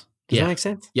for us. Does that make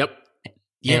sense? Yep.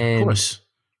 Yeah, and of course.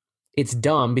 It's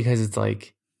dumb because it's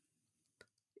like,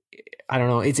 I don't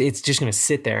know. It's just going to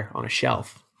sit there on a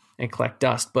shelf and collect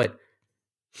dust. But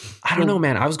I don't know,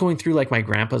 man. I was going through like my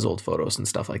grandpa's old photos and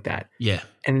stuff like that. Yeah.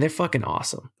 And they're fucking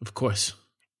awesome. Of course.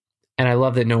 And I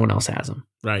love that no one else has them.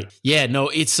 Right. Yeah,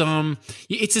 no, it's the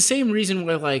same reason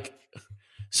where like,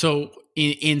 so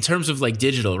in terms of like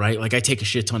digital, right? Like I take a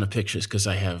shit ton of pictures because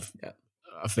I have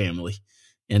a family.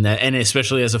 And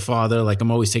especially as a father, like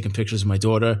I'm always taking pictures of my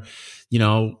daughter,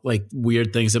 like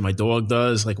weird things that my dog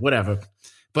does, like whatever.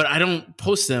 But I don't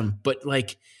post them, but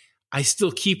like I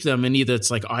still keep them, and either it's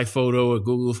like iPhoto or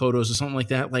Google Photos or something like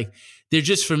that. Like they're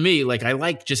just for me. Like I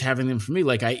like just having them for me.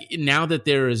 Like now that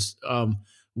there is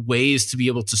ways to be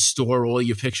able to store all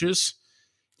your pictures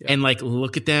and like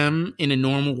look at them in a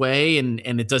normal way, and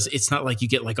it's not like you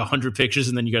get like 100 pictures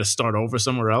and then you got to start over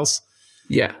somewhere else.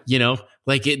 Yeah,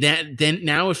 like then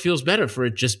now it feels better for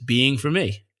it just being for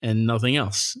me and nothing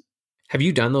else. Have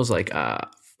you done those like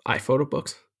iPhoto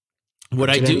books? What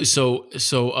I do, so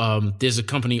there's a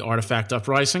company, Artifact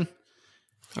Uprising,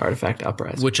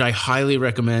 which I highly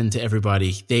recommend to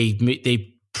everybody.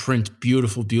 They print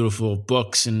beautiful, beautiful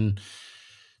books and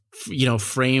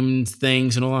framed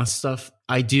things and all that stuff.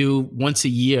 I do once a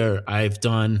year. I've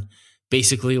done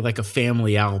basically like a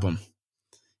family album,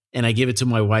 and I give it to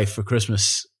my wife for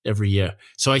Christmas every year.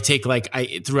 So I take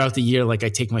throughout the year, like I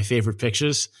take my favorite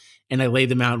pictures and I lay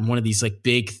them out in one of these like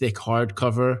big, thick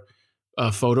hardcover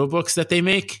photo books that they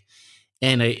make,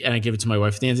 and I give it to my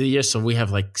wife at the end of the year. So we have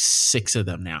like 6 of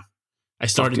them now. I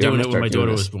started doing it when my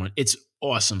daughter was born. It's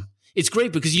awesome. It's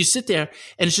great because you sit there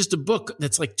and it's just a book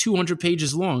that's like 200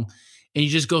 pages long, and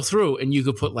you just go through and you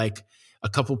could put like a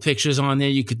couple pictures on there.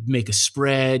 You could make a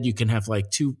spread. You can have like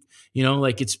 2,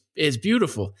 like it's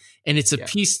beautiful, and it's a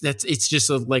piece it's just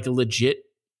like a legit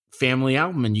family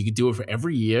album, and you could do it for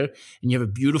every year, and you have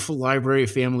a beautiful library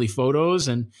of family photos,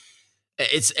 and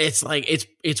it's like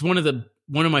it's one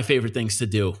of my favorite things to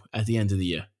do at the end of the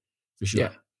year, for sure.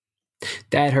 Yeah,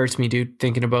 that hurts me, dude.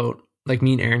 Thinking about like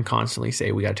me and Aaron constantly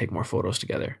say we got to take more photos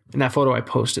together, and that photo I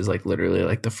post is like literally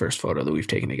like the first photo that we've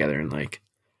taken together in like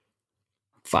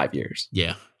 5 years.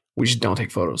 Yeah, we just don't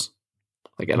take photos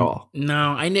like at all.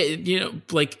 No,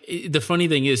 like the funny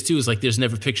thing is too is like there's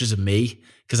never pictures of me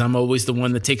because I'm always the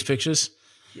one that takes pictures.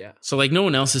 Yeah. So like no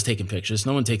one else is taking pictures.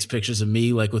 No one takes pictures of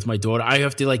me like with my daughter. I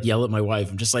have to like yell at my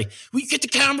wife. I'm just like, will you get the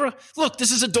camera? Look,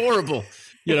 this is adorable.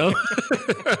 I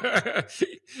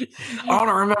want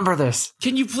to remember this.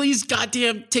 Can you please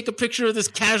goddamn take a picture of this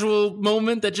casual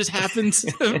moment that just happens?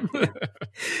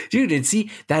 Dude, and see,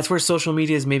 that's where social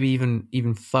media is maybe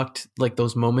even fucked like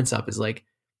those moments up, is like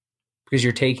because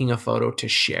you're taking a photo to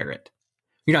share it.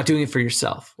 You're not doing it for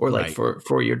yourself or like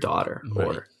for your daughter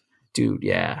or dude,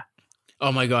 yeah.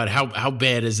 Oh my God, how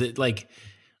bad is it? Like,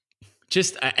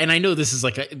 just, and I know this is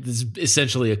this is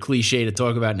essentially a cliche to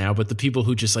talk about now, but the people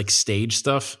who just like stage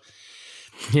stuff.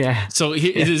 Yeah. So it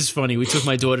is funny. We took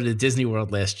my daughter to Disney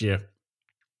World last year,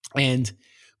 and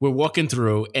we're walking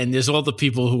through, and there's all the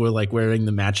people who were like wearing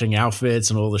the matching outfits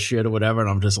and all the shit or whatever, and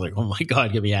I'm just like, oh my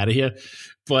God, get me out of here.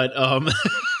 But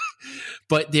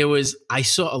but I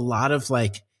saw a lot of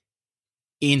like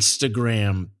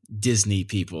Instagram Disney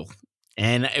people.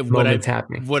 And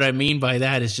what I mean by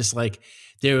that is just like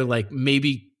they're like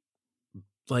maybe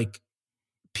like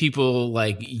people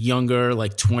like younger,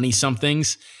 like 20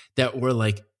 somethings that were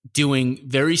like doing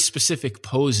very specific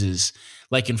poses,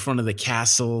 like in front of the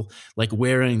castle, like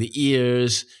wearing the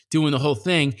ears, doing the whole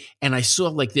thing. And I saw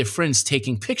like their friends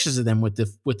taking pictures of them with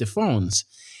the phones.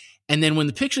 And then when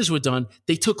the pictures were done,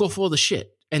 they took off all the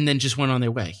shit and then just went on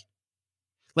their way.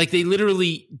 Like they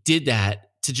literally did that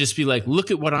to just be like, look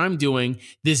at what I'm doing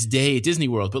this day at Disney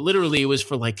World. But literally it was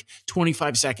for like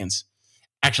 25 seconds.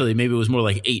 Actually, maybe it was more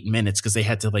like 8 minutes because they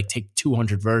had to like take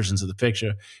 200 versions of the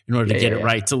picture in order to get it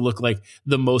right, to look like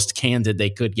the most candid they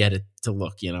could get it to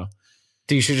look,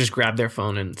 So you should just grab their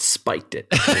phone and spiked it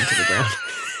into the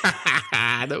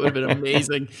ground. That would have been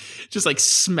amazing. Just like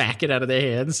smack it out of their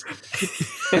hands.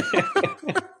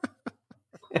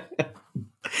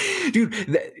 Dude,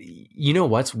 you know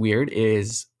what's weird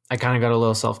is I kind of got a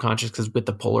little self-conscious because with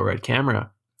the Polaroid camera,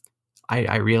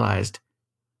 I realized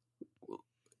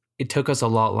it took us a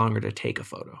lot longer to take a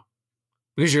photo.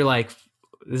 Because you're like,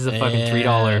 this is a fucking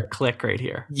 $3 click right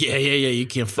here. Yeah. You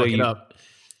can't fuck it up.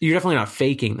 You're definitely not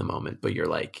faking the moment, but you're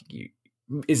like,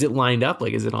 is it lined up?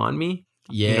 Like, is it on me?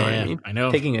 Yeah, you know what I mean? I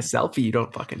know. Taking a selfie, you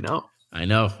don't fucking know. I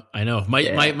know.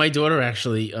 My daughter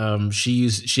actually, she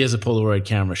has a Polaroid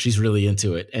camera. She's really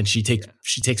into it, and she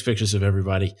takes pictures of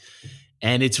everybody,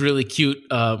 and it's really cute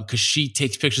because she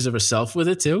takes pictures of herself with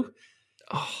it too.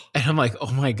 Oh. And I'm like,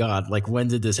 oh my God, like when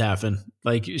did this happen?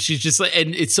 Like she's just like,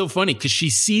 and it's so funny because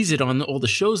she sees it on all the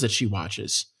shows that she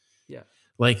watches. Yeah.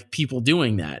 Like people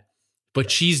doing that, but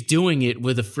she's doing it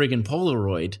with a friggin'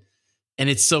 Polaroid. And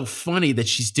it's so funny that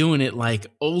she's doing it like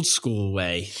old school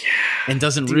way and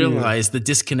doesn't realize the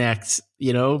disconnect,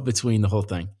 between the whole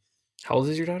thing. How old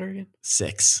is your daughter again?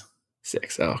 6.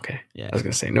 6. Oh, okay. Yeah. I was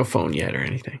going to say no phone yet or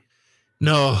anything.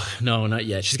 No, not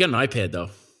yet. She's got an iPad though.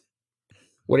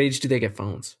 What age do they get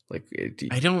phones? Like,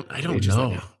 I don't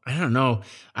know. I don't know.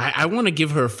 I want to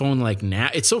give her a phone like now.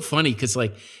 It's so funny because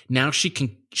like now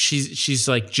she's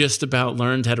like just about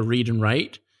learned how to read and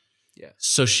write. Yeah.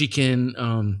 So she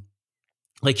can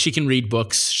she can read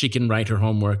books, she can write her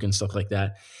homework and stuff like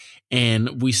that.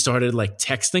 And we started like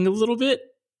texting a little bit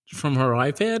from her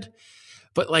iPad.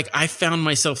 But like I found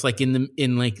myself like in the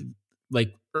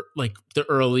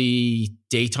early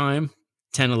daytime,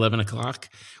 10, 11 o'clock,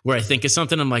 where I think of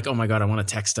something. I'm like, oh my God, I want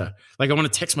to text her. Like I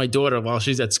want to text my daughter while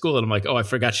she's at school. And I'm like, oh, I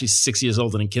forgot she's 6 years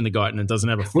old and in kindergarten and doesn't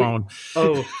have a phone.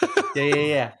 Oh,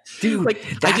 yeah. Dude, like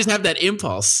I just have that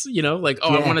impulse, like,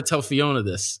 oh, I want to tell Fiona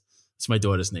this. It's my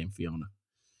daughter's name, Fiona.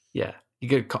 Yeah. You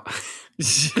could call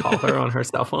her on her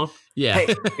cell phone. Yeah. Hey,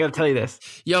 I gotta tell you this.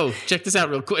 Yo, check this out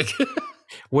real quick.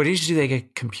 What age do they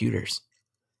get computers?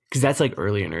 Because that's like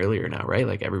earlier and earlier now, right?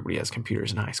 Like everybody has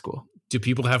computers in high school. Do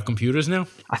people have computers now?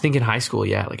 I think in high school,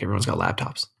 yeah. Like everyone's got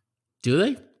laptops. Do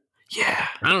they? Yeah.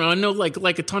 I don't know. I know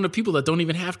like a ton of people that don't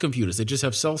even have computers. They just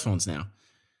have cell phones now.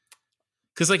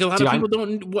 Because like a lot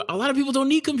of people don't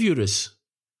need computers.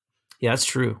 Yeah, that's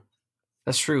true.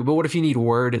 That's true. But what if you need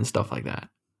Word and stuff like that?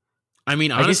 I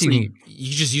mean, honestly,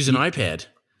 you just use an iPad.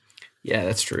 Yeah,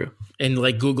 that's true. And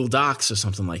like Google Docs or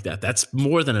something like that. That's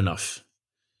more than enough.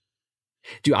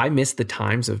 Dude, I miss the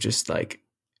times of just like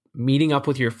meeting up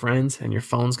with your friends and your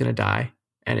phone's going to die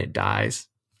and it dies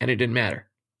and it didn't matter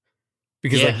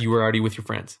because like you were already with your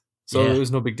friends. So it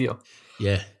was no big deal.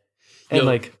 Yeah. And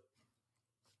like,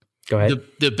 go ahead.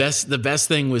 The best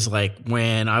thing was like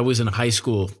when I was in high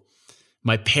school,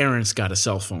 my parents got a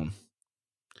cell phone.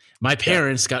 My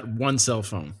parents got one cell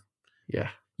phone. Yeah.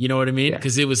 You know what I mean?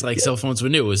 Because it was like cell phones were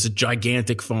new. It was a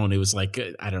gigantic phone. It was like,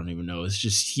 I don't even know. It was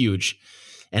just huge.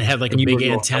 And it had like a big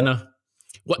antenna.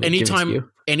 Well,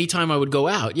 anytime I would go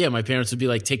out, my parents would be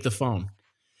like, take the phone.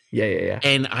 Yeah.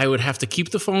 And I would have to keep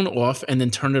the phone off and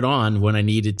then turn it on when I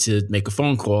needed to make a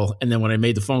phone call. And then when I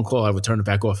made the phone call, I would turn it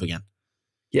back off again.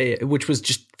 Yeah. Which was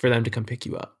just for them to come pick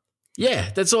you up.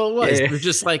 Yeah, that's all it was. It was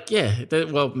just like,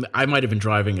 I might have been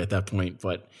driving at that point,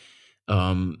 but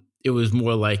it was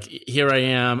more like, here I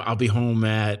am, I'll be home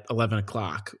at 11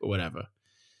 o'clock or whatever.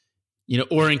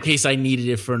 Or in case I needed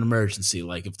it for an emergency,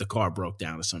 like if the car broke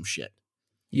down or some shit.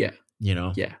 Yeah.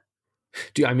 Yeah.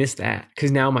 Dude, I miss that.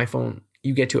 Because now my phone,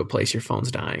 you get to a place, your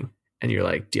phone's dying, and you're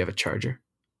like, do you have a charger?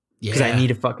 Yeah. Because I need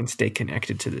to fucking stay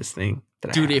connected to this thing.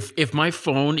 Dude, if my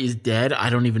phone is dead, I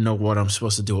don't even know what I'm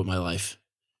supposed to do with my life.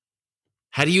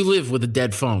 How do you live with a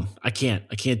dead phone? I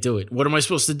can't do it. What am I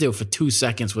supposed to do for 2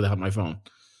 seconds without my phone?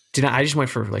 Dude, I just went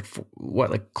for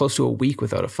close to a week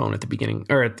without a phone at the beginning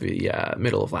or at the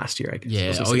middle of last year. I guess.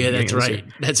 Yeah. Oh yeah, that's right.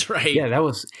 That's right. Yeah, that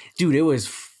was, dude. It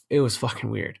was fucking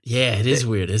weird. Yeah, it is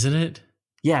weird, isn't it?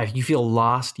 Yeah, you feel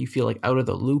lost. You feel like out of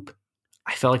the loop.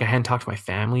 I felt like I hadn't talked to my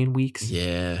family in weeks.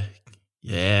 Yeah,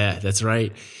 that's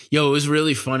right. Yo, it was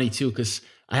really funny too because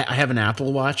I have an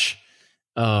Apple Watch,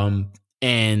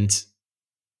 and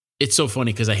it's so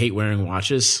funny because I hate wearing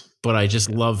watches, but I just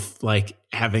love like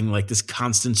having like this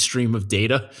constant stream of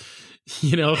data,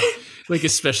 like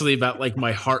especially about like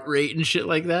my heart rate and shit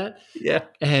like that. Yeah.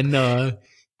 And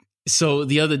so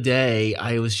the other day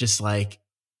I was just like,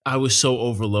 I was so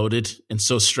overloaded and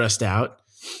so stressed out.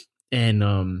 And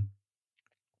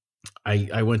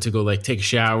I went to go like take a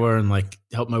shower and like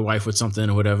help my wife with something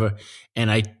or whatever. And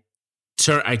I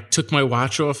took my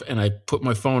watch off and I put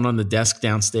my phone on the desk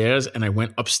downstairs and I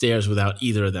went upstairs without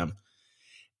either of them.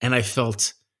 And I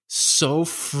felt so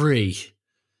free.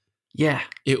 Yeah.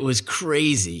 It was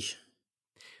crazy.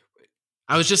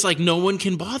 I was just like, no one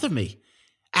can bother me.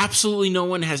 Absolutely no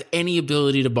one has any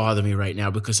ability to bother me right now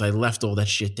because I left all that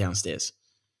shit downstairs.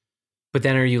 But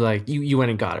then are you like, you went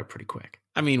and got it pretty quick?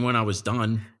 I mean, when I was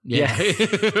done. Yeah.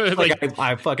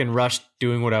 I fucking rushed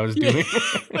doing what I was doing.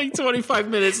 Like 25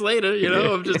 minutes later,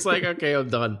 I'm just like, okay, I'm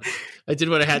done. I did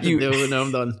what I had to do and now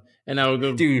I'm done. And now I'll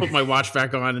go put my watch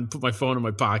back on and put my phone in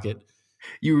my pocket.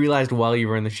 You realized while you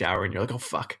were in the shower and you're like, oh,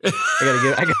 fuck. I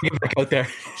gotta get back out there.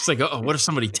 Just like, oh, what if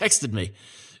somebody texted me?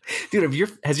 Dude,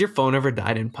 has your phone ever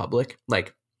died in public?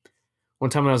 Like one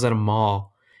time when I was at a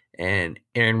mall and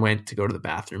Aaron went to go to the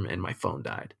bathroom and my phone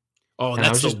died. Oh, and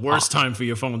that's the worst time for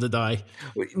your phone to die.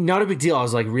 Not a big deal. I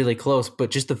was like really close,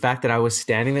 but just the fact that I was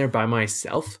standing there by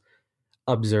myself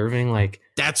observing like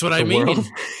that's what I mean.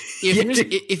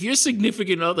 If your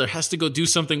significant other has to go do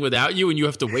something without you and you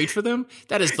have to wait for them,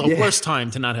 that is the worst time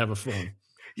to not have a phone.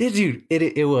 Yeah, dude,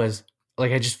 it was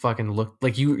like I just fucking looked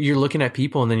like you're looking at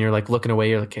people and then you're like looking away.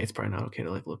 You're like, okay, it's probably not okay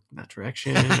to like look in that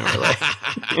direction or like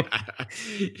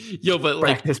but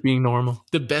practice being normal.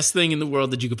 The best thing in the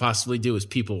world that you could possibly do is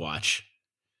people watch.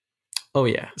 Oh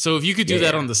yeah. So if you could do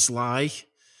that on the sly,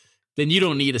 then you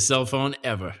don't need a cell phone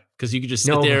ever because you could just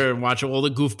sit there and watch all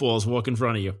the goofballs walk in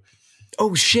front of you.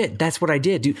 Oh shit, that's what I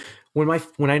did, dude. When I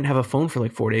didn't have a phone for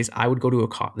like 4 days, I would go to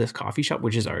this coffee shop,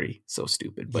 which is already so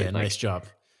stupid. But nice job.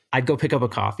 I'd go pick up a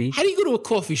coffee. How do you go to a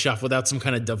coffee shop without some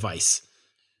kind of device?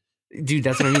 Dude,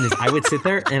 that's what I mean. Is I would sit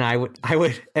there and I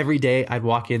would every day I'd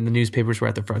walk in. The newspapers were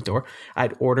at the front door.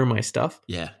 I'd order my stuff.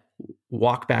 Yeah.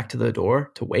 Walk back to the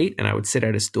door to wait, and I would sit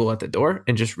at a stool at the door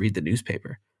and just read the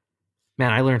newspaper.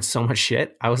 Man, I learned so much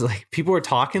shit. I was like, people were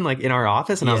talking like in our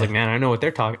office, and I was like, man, I know what they're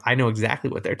talking. I know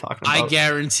exactly what they're talking about. I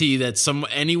guarantee that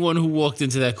anyone who walked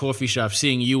into that coffee shop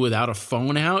seeing you without a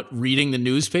phone out, reading the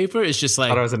newspaper, is just like,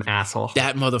 thought I was an asshole.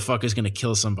 That motherfucker's gonna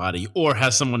kill somebody or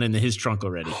has someone in his trunk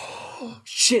already.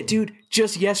 Shit, dude!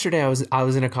 Just yesterday, I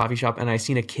was in a coffee shop and I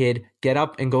seen a kid get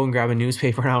up and go and grab a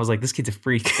newspaper, and I was like, this kid's a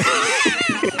freak.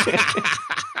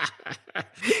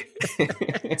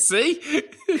 See?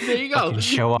 There you go.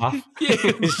 Show off. Yeah.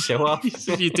 Show off.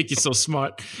 You think you're so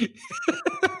smart.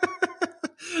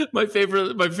 My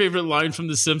favorite line from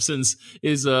The Simpsons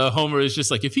is Homer is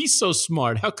just like, if he's so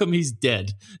smart, how come he's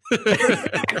dead?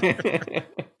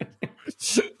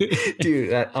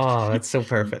 Dude, that's so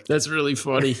perfect. That's really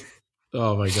funny.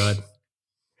 Oh my God.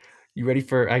 You ready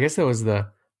for, I guess that was the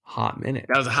hot minute.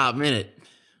 That was a hot minute.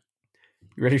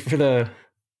 You ready for the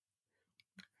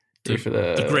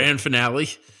grand finale?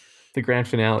 The grand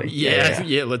finale.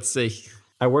 Yeah, let's see.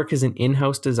 I work as an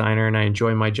in-house designer and I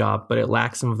enjoy my job, but it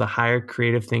lacks some of the higher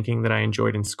creative thinking that I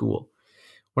enjoyed in school.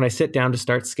 When I sit down to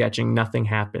start sketching, nothing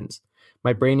happens.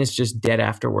 My brain is just dead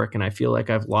after work and I feel like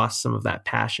I've lost some of that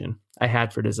passion I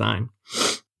had for design.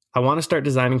 I want to start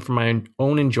designing for my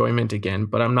own enjoyment again,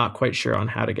 but I'm not quite sure on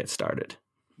how to get started.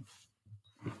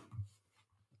 What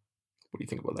do you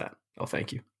think about that? Oh,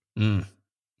 thank you.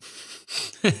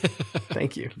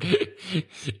 Thank you.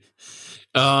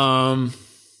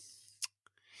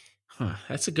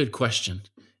 That's a good question.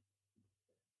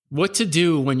 What to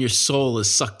do when your soul is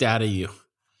sucked out of you?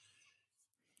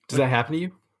 Does that happen to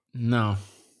you? No,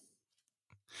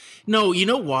 you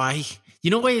know why? You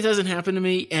know why it doesn't happen to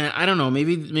me? And I don't know,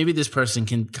 maybe this person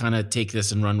can kind of take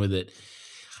this and run with it.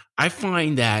 I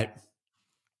find that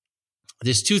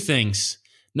there's two things.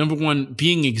 Number one,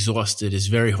 being exhausted is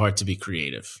very hard to be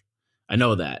creative. I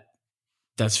know that.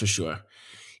 That's for sure.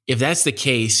 If that's the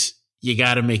case, you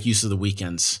got to make use of the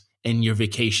weekends and your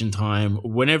vacation time,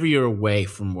 whenever you're away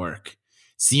from work.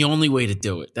 It's the only way to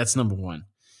do it. That's number one.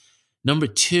 Number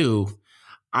two,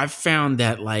 I've found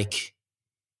that like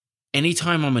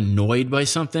anytime I'm annoyed by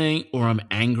something or I'm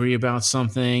angry about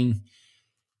something,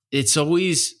 it's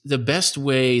always the best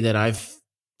way that I've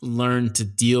learned to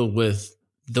deal with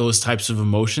those types of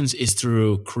emotions is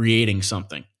through creating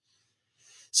something.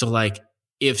 So like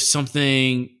if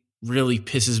something really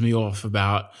pisses me off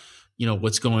about,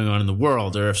 what's going on in the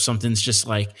world, or if something's just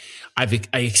like I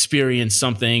experienced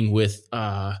something with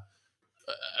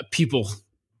people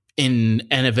in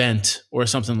an event or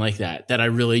something like that I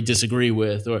really disagree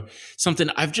with, or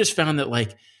something, I've just found that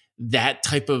like that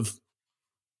type of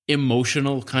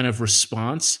emotional kind of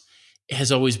response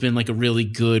has always been like a really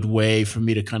good way for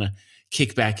me to kind of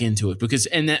kick back into it, because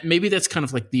maybe that's kind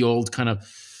of like the old kind of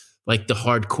like the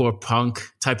hardcore punk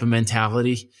type of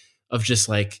mentality of just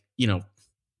like,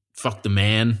 fuck the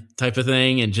man type of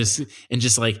thing. And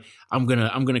just like, I'm going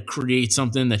to create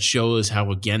something that shows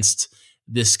how against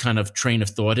this kind of train of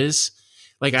thought is.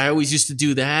 Like I always used to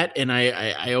do that. And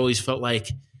I always felt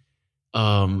like,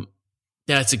 that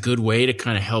that's a good way to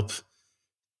kind of help,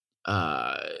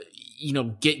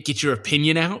 get your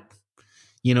opinion out,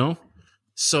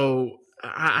 So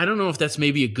I don't know if that's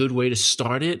maybe a good way to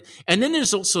start it. And then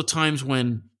there's also times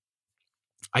when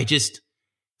I just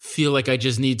feel like I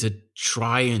just need to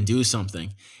try and do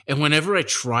something. And whenever I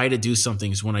try to do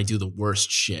something is when I do the worst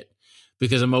shit,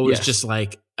 because I'm always just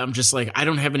like, I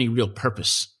don't have any real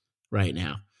purpose right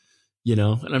now,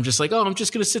 and I'm just like, oh, I'm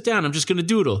just going to sit down. I'm just going to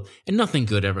doodle. And nothing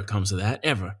good ever comes of that,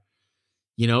 ever.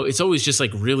 It's always just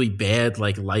like really bad,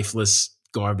 like lifeless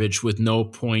garbage with no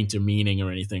point or meaning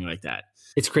or anything like that.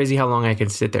 It's crazy how long I can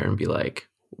sit there and be like,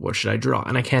 what should I draw?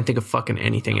 And I can't think of fucking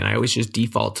anything. And I always just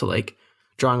default to like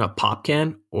drawing a pop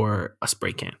can or a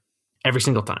spray can every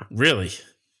single time. Really?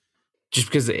 Just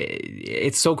because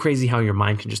it's so crazy how your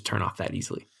mind can just turn off that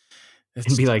easily and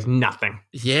be like nothing.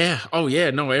 Yeah. Oh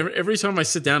yeah. No, every time I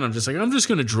sit down, I'm just like, I'm just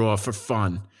going to draw for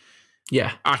fun.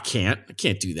 Yeah. I can't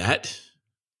do that.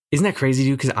 Isn't that crazy,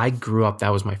 dude? Because I grew up,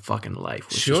 that was my fucking life.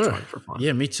 Was sure. Just drawing for fun.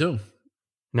 Yeah, me too.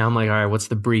 Now I'm like, all right, what's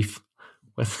the brief?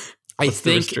 What's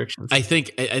the restrictions? I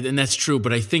think, and that's true,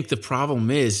 but I think the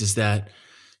problem is that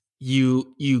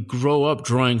you grow up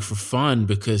drawing for fun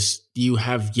because you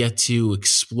have yet to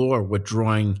explore what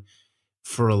drawing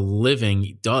for a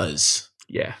living does.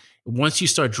 Yeah. Once you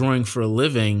start drawing for a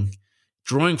living,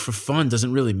 drawing for fun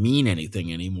doesn't really mean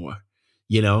anything anymore,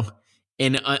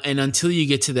 And until you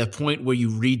get to that point where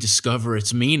you rediscover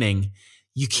its meaning,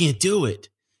 you can't do it.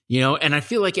 And I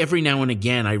feel like every now and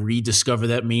again I rediscover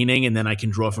that meaning and then I can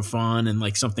draw for fun and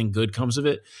like something good comes of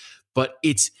it. But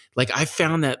it's like I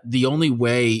found that the only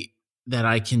way that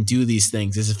I can do these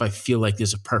things is if I feel like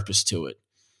there's a purpose to it.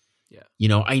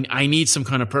 Yeah. I need some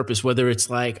kind of purpose, whether it's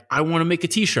like I want to make a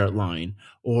t-shirt line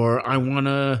or I want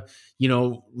to,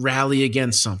 rally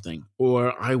against something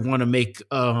or I want to make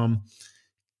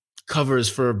covers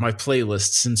for my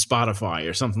playlists in Spotify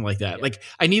or something like that. Yeah. Like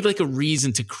I need like a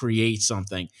reason to create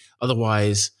something.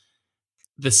 Otherwise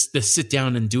the sit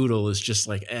down and doodle is just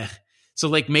like, eh. So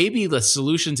like maybe the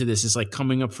solution to this is like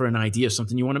coming up for an idea of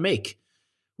something you want to make.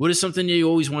 What is something you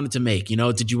always wanted to make?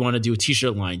 Did you want to do a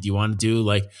t-shirt line? Do you want to do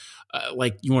like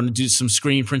you want to do some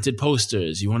screen printed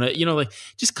posters? You want to,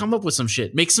 just come up with some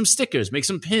shit, make some stickers, make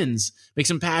some pins, make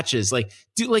some patches, like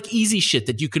do like easy shit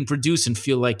that you can produce and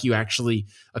feel like you actually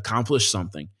accomplished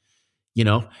something,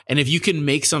 And if you can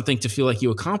make something to feel like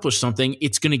you accomplished something,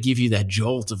 it's going to give you that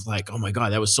jolt of like, oh my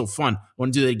God, that was so fun. I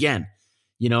want to do that again.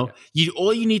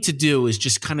 All you need to do is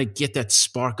just kind of get that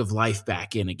spark of life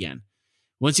back in again.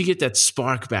 Once you get that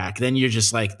spark back, then you're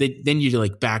just like, then you're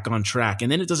like back on track.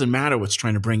 And then it doesn't matter what's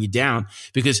trying to bring you down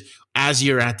because as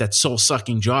you're at that soul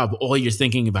sucking job, all you're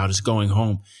thinking about is going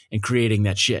home and creating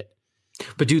that shit.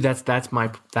 But dude,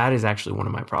 that is actually one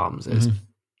of my problems is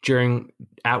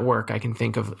at work, I can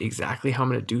think of exactly how I'm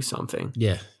going to do something.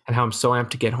 Yeah. And how I'm so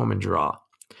amped to get home and draw.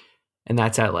 And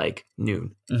that's at like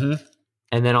noon. Mm-hmm.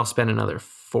 And then I'll spend another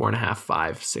 4.5,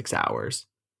 5, 6 hours.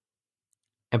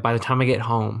 And by the time I get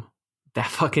home, that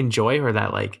fucking joy or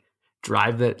that like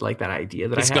drive that like that idea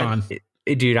that it's I had, gone.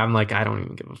 Dude, I'm like, I don't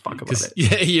even give a fuck about it.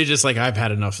 Yeah, you're just like, I've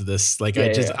had enough of this. Like,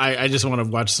 I just want to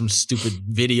watch some stupid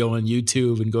video on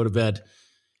YouTube and go to bed,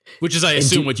 which is, I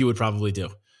assume, what you would probably do.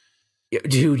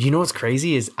 Dude, you know what's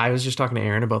crazy is I was just talking to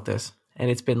Aaron about this, and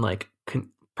it's been like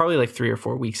probably like 3 or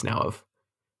 4 weeks now of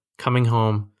coming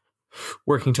home,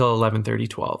 working till 11:30,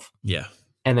 12. Yeah.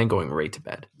 And then going right to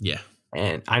bed. Yeah.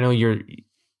 And I know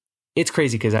it's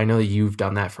crazy because I know that you've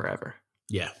done that forever.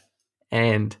 Yeah.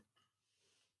 And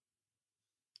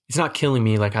it's not killing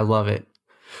me. Like I love it,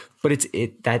 but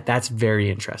that's very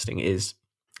interesting is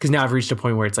because now I've reached a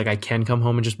point where it's like, I can come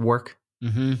home and just work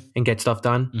and get stuff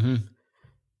done. Mm-hmm.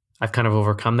 I've kind of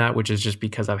overcome that, which is just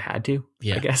because I've had to,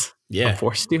 I guess. Yeah. I'm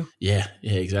forced to. Yeah.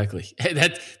 Yeah, exactly.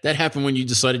 That happened when you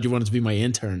decided you wanted to be my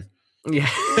intern. Yeah.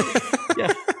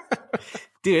 Yeah.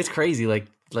 Dude, it's crazy. Like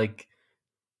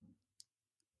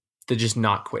the just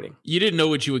not quitting. You didn't know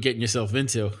what you were getting yourself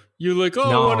into. You're like, oh,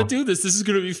 no. I want to do this. This is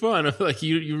going to be fun. I'm like,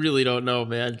 you really don't know,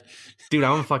 man. Dude,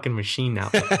 I'm a fucking machine now.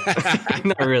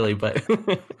 Not really, but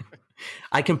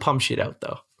I can pump shit out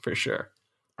though, for sure.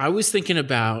 I was thinking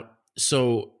about,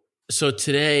 so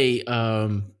today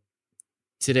was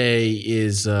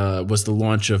the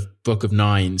launch of Book of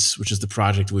Nines, which is the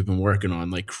project we've been working on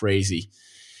like crazy.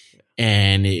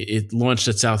 And it launched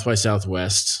at South by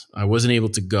Southwest. I wasn't able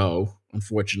to go,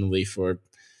 unfortunately, for,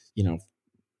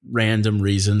 random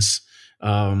reasons.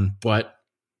 But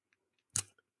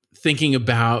thinking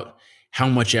about how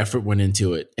much effort went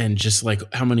into it and just like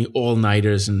how many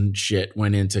all-nighters and shit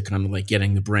went into kind of like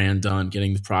getting the brand done,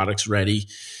 getting the products ready,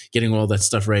 getting all that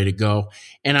stuff ready to go.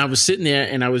 And I was sitting there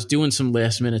and I was doing some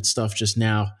last minute stuff just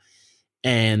now.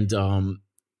 and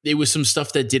there was some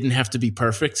stuff that didn't have to be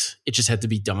perfect. It just had to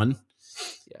be done.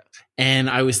 Yeah. And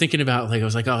I was thinking about, like, I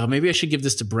was like, oh, maybe I should give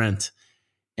this to Brent.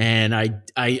 And I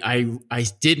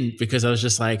didn't, because I was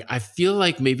just like, I feel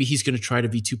like maybe he's going to try to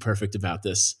be too perfect about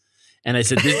this. And I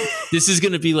said, this is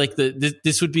going to be like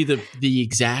this would be the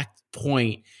exact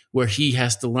point where he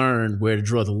has to learn where to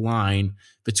draw the line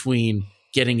between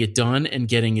getting it done and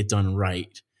getting it done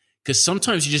right. Because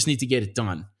sometimes you just need to get it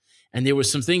done. And there were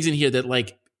some things in here that,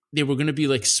 like, they were going to be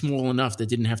like small enough that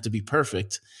didn't have to be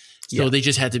perfect. So they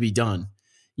just had to be done,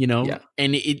 you know? Yeah.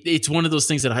 And it's one of those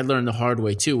things that I learned the hard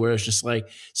way too, where it's just like,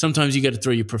 sometimes you got to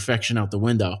throw your perfection out the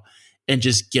window and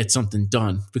just get something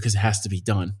done because it has to be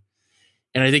done.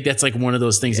 And I think that's like one of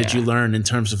those things that you learn in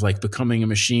terms of like becoming a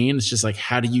machine. It's just like,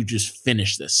 how do you just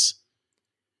finish this?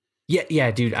 Yeah.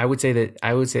 Yeah, dude. I would say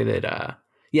that,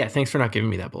 yeah, thanks for not giving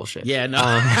me that bullshit. Yeah, no.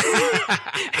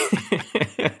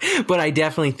 But I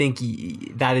definitely think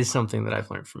that is something that I've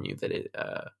learned from you, that it,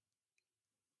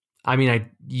 I mean,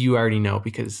 you already know,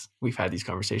 because we've had these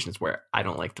conversations where I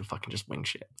don't like to fucking just wing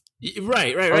shit.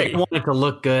 Right. I don't want it to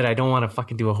look good. I don't want to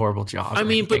fucking do a horrible job. I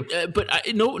mean,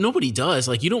 nobody does.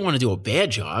 Like, you don't want to do a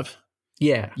bad job.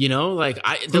 Yeah. You know, like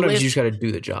sometimes you just got to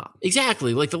do the job.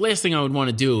 Exactly. Like, the last thing I would want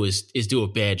to do is do a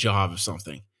bad job of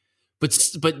something.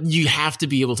 But you have to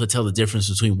be able to tell the difference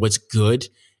between what's good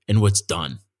and what's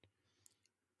done.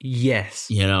 Yes.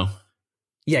 You know?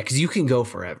 Yeah, because you can go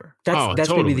forever. That's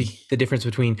totally. maybe the difference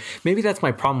between, maybe that's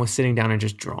my problem with sitting down and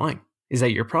just drawing. Is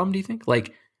that your problem, do you think?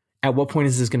 Like, at what point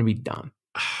is this going to be done?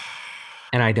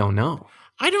 And I don't know.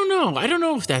 I don't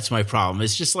know if that's my problem.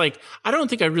 It's just like, I don't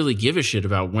think I really give a shit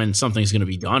about when something's going to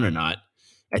be done or not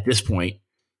at this point,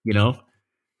 you know?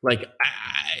 Like,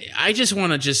 I just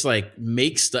want to just like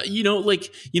make stuff, you know,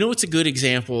 like, you know, what's a good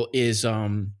example is,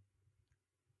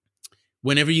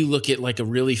 whenever you look at like a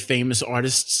really famous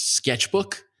artist's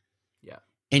sketchbook,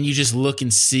 and you just look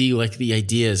and see like the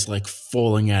ideas like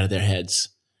falling out of their heads,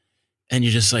 and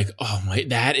you're just like, oh my,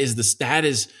 that is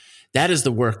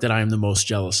the work that I am the most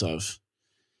jealous of.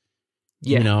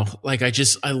 Yeah. You know, like I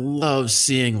love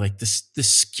seeing like the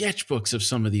sketchbooks of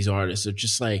some of these artists are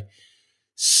just like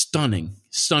stunning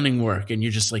work. And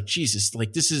you're just like, Jesus,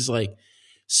 like this is like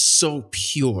so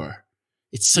pure.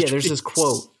 It's such there's this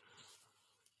quote,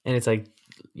 and it's like,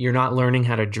 you're not learning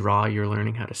how to draw, you're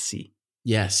learning how to see.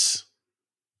 Yes.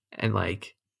 And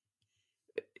like,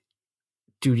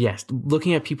 dude, yes,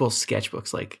 looking at people's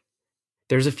sketchbooks, like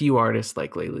there's a few artists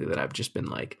like lately that I've just been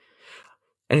like,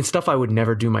 and it's stuff I would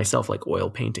never do myself, like oil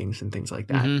paintings and things like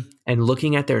that. Mm-hmm. And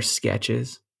looking at their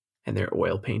sketches and their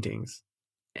oil paintings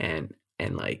and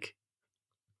like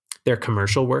their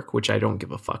commercial work, which I don't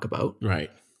give a fuck about. Right.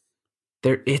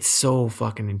 It's so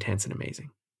fucking intense and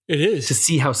amazing. It is. To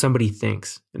see how somebody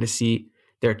thinks and to see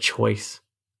their choice.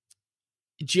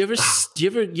 Do you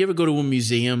ever go to a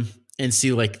museum and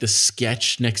see like the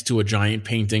sketch next to a giant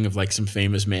painting of like some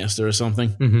famous master or something?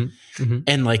 Mm-hmm. Mm-hmm.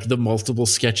 And like the multiple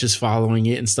sketches following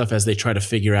it and stuff as they try to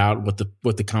figure out what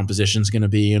the composition's going to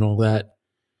be and all that?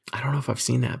 I don't know if I've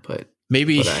seen that, but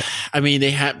maybe.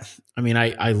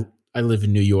 I live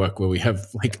in New York where we have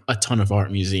like a ton of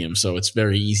art museums, so it's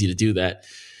very easy to do that.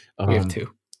 We have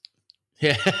two.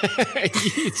 Yeah.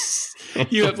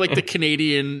 You have like the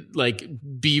Canadian like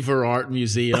beaver art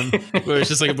museum where it's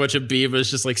just like a bunch of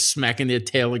beavers just like smacking their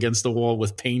tail against the wall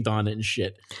with paint on it and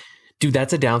shit. Dude,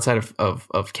 that's a downside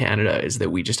of Canada, is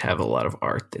that we just have a lot of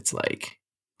art that's like,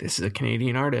 this is a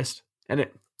Canadian artist. And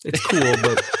it's cool,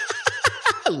 but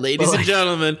ladies and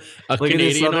gentlemen, a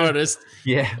Canadian artist.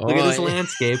 Yeah. Look at this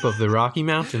landscape of the Rocky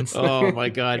Mountains. Oh my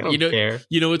God.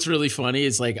 You know what's really funny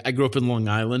is like, I grew up in Long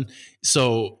Island.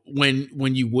 So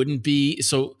when you wouldn't be,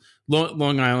 so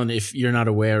Long Island, if you're not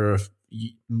aware, or if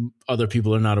other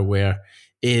people are not aware,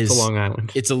 is it's a Long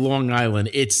Island. It's a Long Island.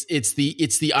 It's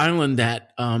the island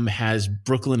that has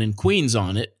Brooklyn and Queens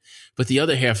on it, but the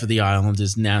other half of the island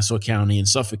is Nassau County and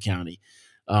Suffolk County.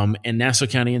 And Nassau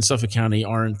County and Suffolk County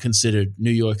aren't considered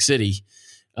New York City.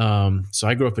 So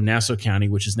I grew up in Nassau County,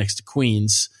 which is next to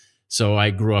Queens. So I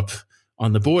grew up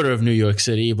on the border of New York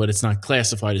City, but it's not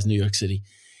classified as New York City.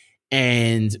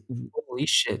 And holy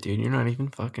shit, dude, you're not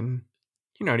even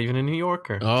a New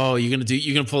Yorker. Oh, you're gonna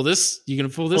pull this? Well,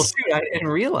 dude, I didn't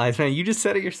realize, man. You just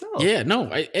said it yourself. Yeah, no,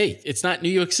 it's not New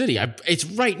York City. It's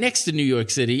right next to New York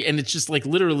City, and it's just like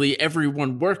literally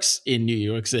everyone works in New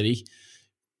York City.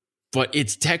 But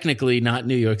it's technically not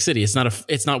New York City. It's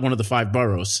not one of the 5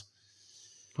 boroughs.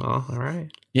 Well, all right.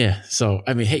 Yeah. So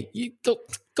I mean, hey, you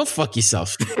go fuck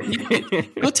yourself.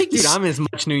 Go take Dude, I'm as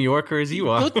much New Yorker as you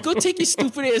are. Go take your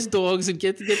stupid ass dogs and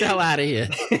get the hell out of here.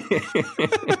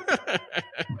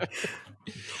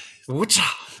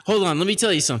 Hold on, let me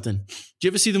tell you something. Did you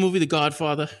ever see the movie The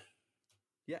Godfather?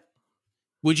 Yeah.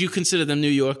 Would you consider them New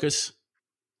Yorkers?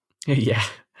 Yeah.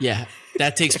 Yeah.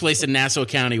 That takes place in Nassau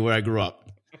County where I grew up.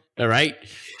 All right?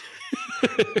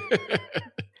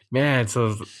 Man,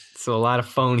 so a lot of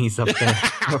phonies up there.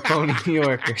 Phony New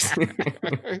Yorkers.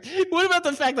 What about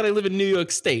the fact that I live in New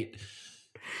York State?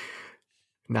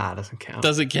 Nah, it doesn't count.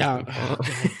 Doesn't count. Oh,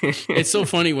 it's so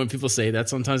funny when people say that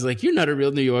sometimes, like, you're not a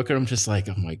real New Yorker. I'm just like,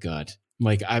 oh my God.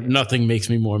 Like, nothing makes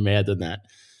me more mad than that.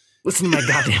 Listen to my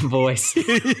goddamn voice.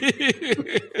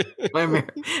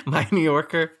 my New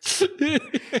Yorker.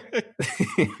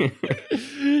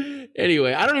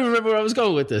 Anyway, I don't even remember where I was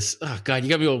going with this. Oh God, you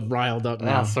got me all riled up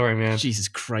now. Oh, sorry, man. Jesus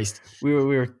Christ. We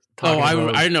were talking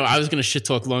about... I know. I was going to shit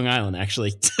talk Long Island,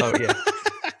 actually. Oh, yeah.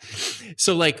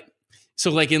 So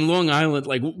in Long Island,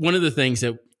 like one of the things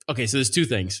that, okay, so there's two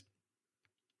things.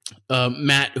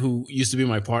 Matt, who used to be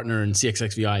my partner in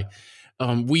CXXVI,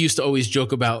 we used to always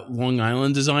joke about Long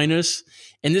Island designers.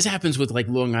 And this happens with like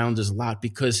Long Islanders a lot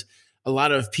because a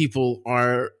lot of people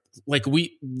are like,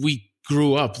 we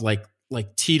grew up like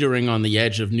teetering on the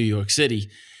edge of New York City.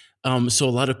 So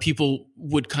a lot of people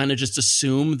would kind of just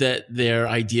assume that their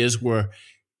ideas were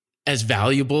as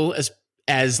valuable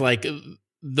as like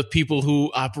the people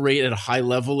who operate at a high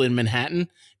level in Manhattan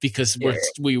because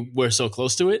we're so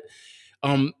close to it.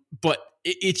 But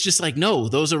it's just like, no,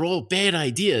 those are all bad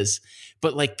ideas.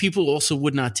 But like people also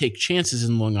would not take chances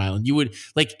in Long Island. You would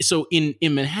like, so in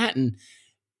Manhattan,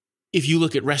 if you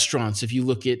look at restaurants, if you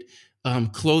look at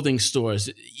clothing stores,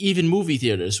 even movie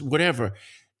theaters, whatever,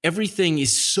 everything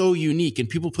is so unique and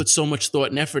people put so much thought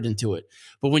and effort into it.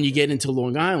 But when you get into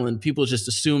Long Island, people just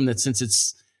assume that since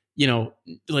it's, you know,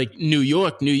 like New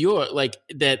York, like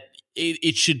that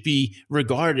it should be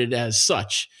regarded as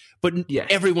such. But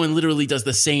everyone literally does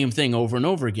the same thing over and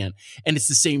over again. And it's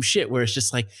the same shit where it's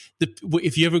just like,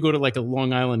 if you ever go to like a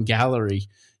Long Island gallery,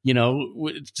 you know,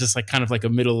 just like kind of like a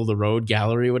middle of the road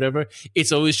gallery or whatever,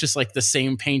 it's always just like the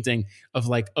same painting of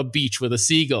like a beach with a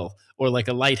seagull or like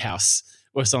a lighthouse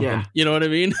or something. Yeah. You know what I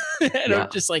mean? And I'm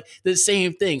just like the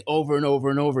same thing over and over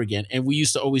and over again. And we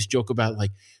used to always joke about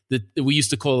like, we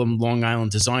used to call them Long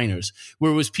Island designers, where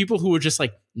it was people who were just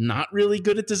like not really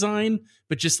good at design,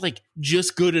 but just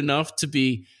good enough to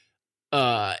be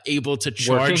able to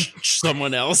charge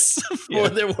someone else for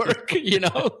their work, you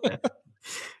know?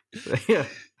 Yeah.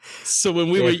 So when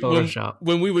we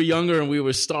were younger and we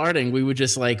were starting, we were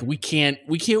just like, we can't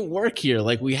work here.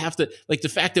 Like we have to, like the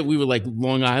fact that we were like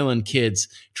Long Island kids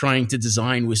trying to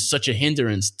design was such a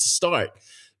hindrance to start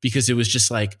because it was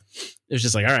just like,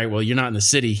 all right, well, you're not in the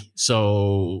city.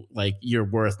 So like you're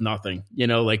worth nothing, you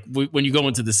know, like when you go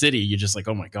into the city, you're just like,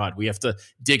 oh my God, we have to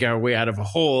dig our way out of a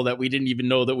hole that we didn't even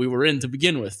know that we were in to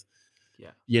begin with.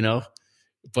 Yeah. You know,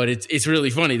 but it's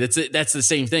really funny. That's the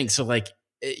same thing. So like,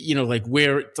 you know,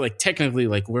 like technically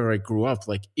like where I grew up,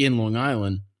 like in Long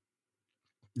Island,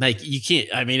 like you can't,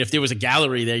 I mean, if there was a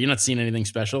gallery there, you're not seeing anything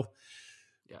special.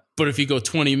 Yeah. But if you go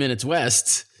 20 minutes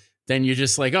west, then you're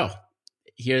just like, oh,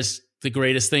 here's the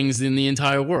greatest things in the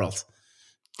entire world,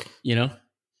 you know?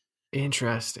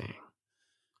 Interesting.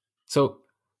 So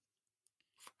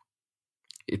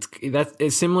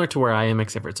it's similar to where I am,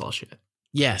 except for it's all shit.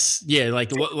 Yes. Yeah.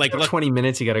 Like 20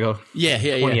 minutes, you got to go.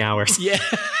 Yeah. 20 hours. Yeah.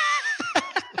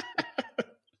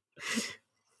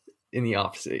 In the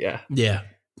opposite, yeah. Yeah.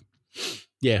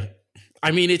 Yeah.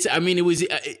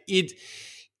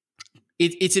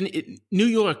 It's in New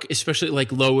York, especially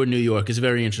like lower New York, is a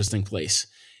very interesting place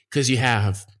because you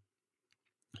have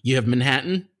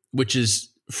Manhattan, which is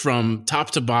from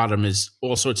top to bottom is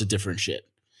all sorts of different shit.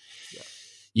 Yeah.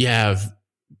 You have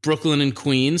Brooklyn and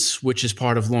Queens, which is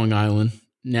part of Long Island,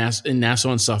 and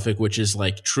Nassau and Suffolk, which is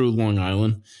like true Long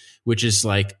Island, which is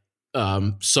like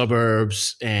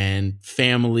suburbs and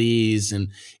families and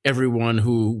everyone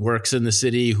who works in the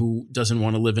city who doesn't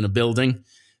want to live in a building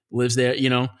lives there, you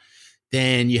know.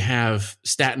 Then you have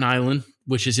Staten Island,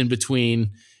 which is in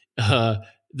between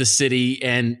the city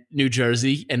and New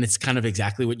Jersey, and it's kind of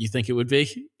exactly what you think it would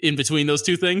be in between those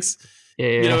two things. Yeah.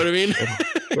 You know what I mean?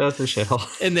 That's a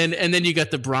shithole. And then you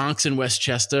got the Bronx and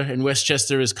Westchester, and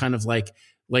Westchester is kind of like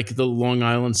the Long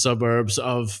Island suburbs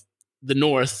of the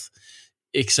North,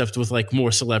 except with like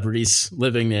more celebrities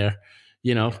living there,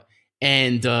 you know.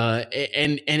 And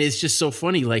it's just so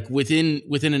funny. Like within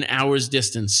an hour's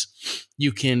distance,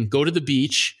 you can go to the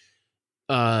beach,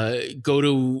 go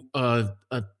to a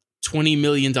 $20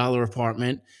 million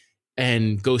apartment,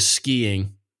 and go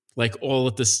skiing, like all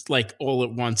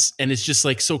at once. And it's just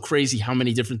like so crazy how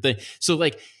many different things. So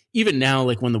like even now,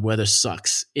 like when the weather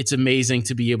sucks, it's amazing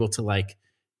to be able to like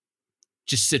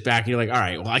just sit back and you're like, all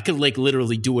right, well, I could like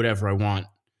literally do whatever I want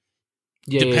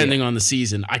depending on the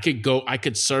season. I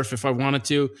could surf if I wanted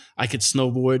to. I could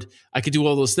snowboard. I could do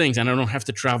all those things, and I don't have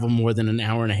to travel more than an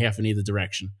hour and a half in either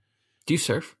direction. Do you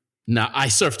surf? No, I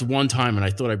surfed one time, and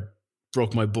I thought I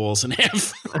broke my balls in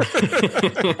half.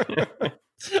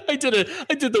 I did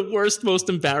the worst, most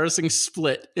embarrassing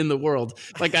split in the world.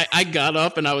 Like I got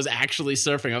up and I was actually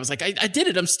surfing. I was like, I did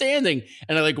it. I'm standing.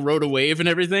 And I like rode a wave and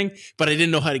everything, but I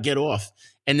didn't know how to get off.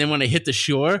 And then when I hit the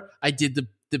shore, I did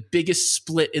the biggest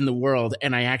split in the world.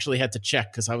 And I actually had to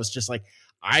check because I was just like,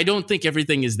 I don't think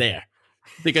everything is there.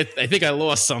 I think I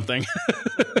lost something.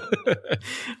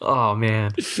 Oh,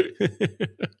 man.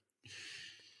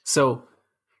 So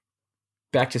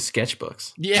back to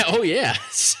sketchbooks. Yeah. Oh, yeah.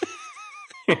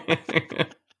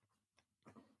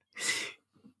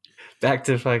 Back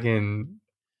to fucking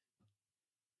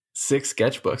 6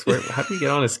 sketchbooks. How do you get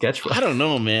on a sketchbook? I don't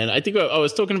know, man. I think I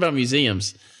was talking about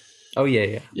museums. Oh,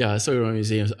 yeah. Yeah, I was talking about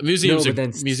museums.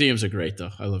 Museums are great,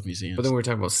 though. I love museums. But then we're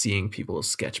talking about seeing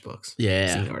people's sketchbooks.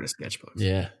 Yeah. Seeing artist sketchbooks.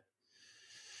 Yeah.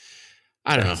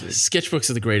 I don't know. Sketchbooks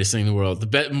are the greatest thing in the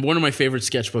world. One of my favorite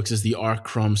sketchbooks is the R.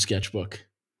 Crumb sketchbook.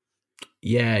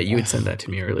 Yeah, you had sent that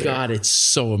to me earlier. God, it's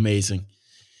so amazing.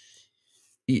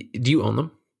 Do you own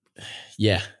them?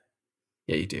 Yeah.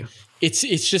 Yeah, you do. It's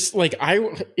just like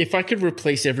if I could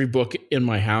replace every book in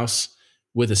my house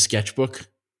with a sketchbook,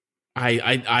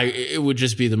 it would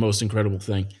just be the most incredible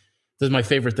thing. Those are my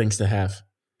favorite things to have.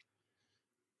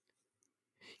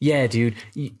 Yeah, dude.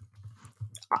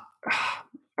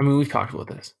 I mean, we've talked about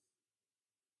this.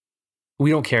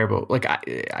 We don't care about, like,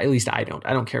 at least I don't.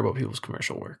 I don't care about people's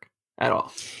commercial work at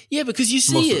all. Yeah, because you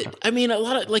see it. I mean, a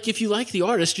lot of, like, if you like the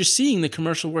artist, you're seeing the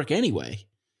commercial work anyway.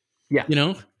 Yeah. You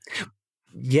know?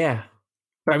 Yeah.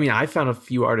 But I mean, I found a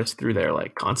few artists through their,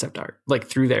 like, concept art, like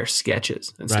through their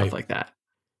sketches and stuff like that.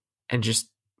 And just,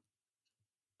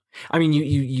 I mean,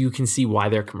 you can see why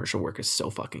their commercial work is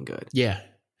so fucking good. Yeah.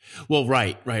 Well,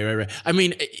 right. I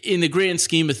mean, in the grand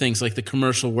scheme of things, like the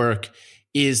commercial work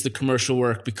is the commercial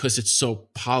work because it's so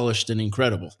polished and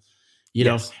incredible, you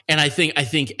know? And I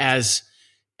think as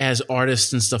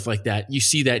artists and stuff like that, you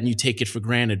see that and you take it for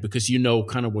granted because you know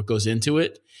kind of what goes into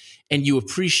it, and you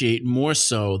appreciate more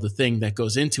so the thing that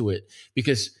goes into it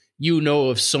because you know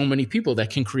of so many people that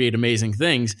can create amazing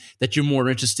things that you're more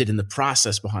interested in the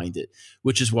process behind it,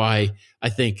 which is why I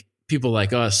think people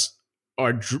like us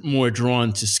are more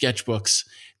drawn to sketchbooks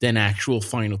than actual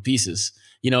final pieces.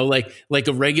 You know, like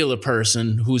a regular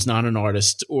person who's not an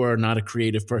artist or not a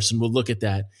creative person will look at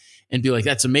that and be like,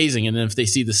 that's amazing. And then if they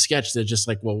see the sketch, they're just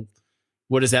like, well,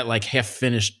 what is that, like, half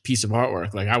finished piece of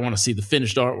artwork? Like, I want to see the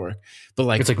finished artwork. But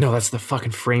like, it's like, no, that's the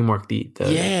fucking framework. The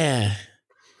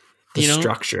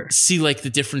structure. See, like, the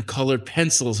different colored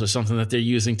pencils or something that they're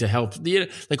using to help,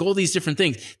 like all these different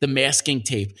things, the masking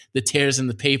tape, the tears in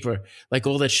the paper, like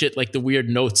all that shit, like the weird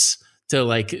notes to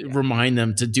like remind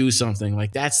them to do something.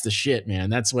 Like, that's the shit, man.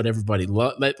 That's what everybody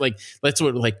loves. Like, that's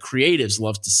what like creatives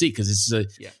love to see because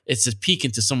it's a peek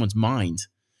into someone's mind,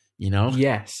 you know?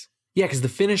 Yes. Yeah, because the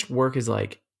finished work is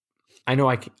like, I know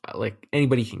like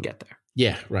anybody can get there.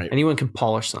 Yeah, right. Anyone can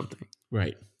polish something.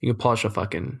 Right. You can polish a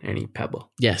fucking any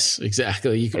pebble. Yes,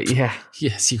 exactly. You can,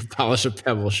 Yes, you can polish a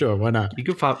pebble. Sure, why not? You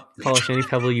can polish any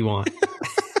pebble you want.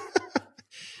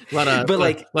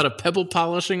 a lot of pebble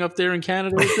polishing up there in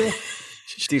Canada.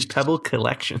 Dude, pebble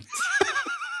collections.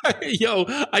 Yo,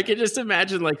 I can just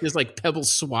imagine like there's like pebble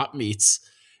swap meets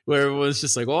where everyone's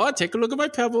just like, oh, take a look at my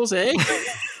pebbles, eh?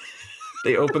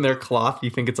 They open their cloth.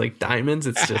 You think it's like diamonds.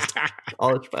 It's just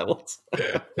polished pebbles.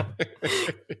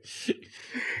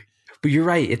 But you're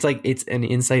right. It's like, it's an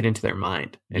insight into their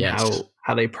mind and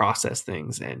how they process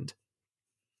things. And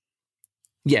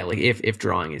yeah, like if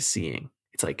drawing is seeing,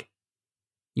 it's like,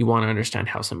 you want to understand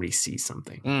how somebody sees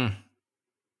something.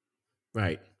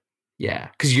 Right. Yeah.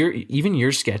 Cause even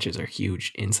your sketches are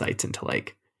huge insights into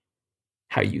like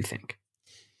how you think.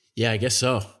 Yeah, I guess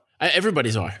so.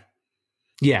 Everybody's are.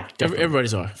 Yeah. Definitely.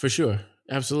 Everybody's are for sure.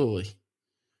 Absolutely.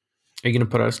 Are you going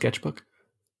to put out a sketchbook?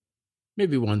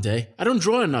 Maybe one day. I don't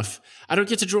draw enough. I don't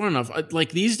get to draw enough.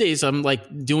 Like these days, I'm like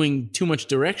doing too much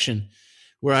direction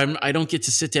where I don't get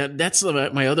to sit down. That's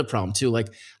my other problem too. Like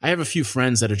I have a few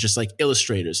friends that are just like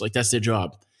illustrators, like that's their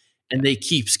job, and they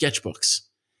keep sketchbooks,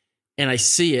 and I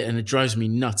see it, and it drives me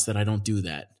nuts that I don't do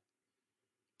that.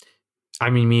 I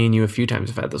mean, me and you a few times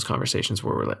have had those conversations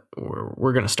where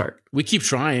we're going to start. We keep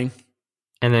trying,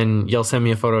 and then you'll send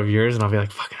me a photo of yours, and I'll be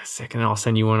like, "Fuck, that's sick," and I'll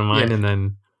send you one of mine, and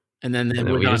then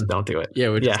we just don't do it. Yeah,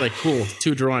 we're just like, cool,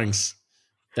 2 drawings.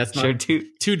 That's not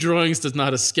two drawings does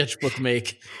not a sketchbook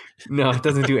make. No, it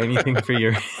doesn't do anything for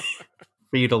you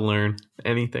to learn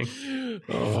anything.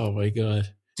 Oh my God.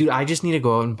 Dude, I just need to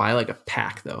go out and buy like a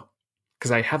pack though. because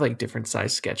I have like different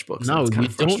size sketchbooks. No, and it's kind you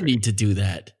of don't need to do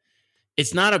that.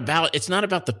 It's not about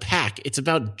the pack. It's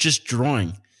about just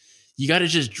drawing. You got to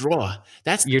just draw.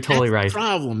 You're totally right. The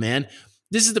problem, man.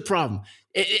 This is the problem,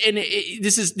 and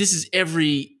this is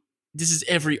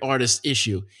every artist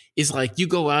issue. Is like you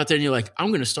go out there and you're like, I'm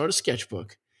going to start a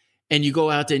sketchbook, and you go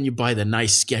out there and you buy the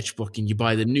nice sketchbook and you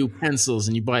buy the new pencils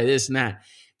and you buy this and that,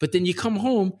 but then you come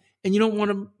home and you don't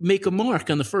want to make a mark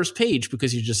on the first page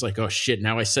because you're just like, oh shit,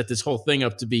 now I set this whole thing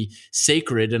up to be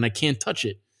sacred and I can't touch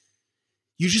it.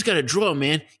 You just got to draw,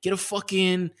 man. Get a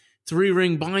fucking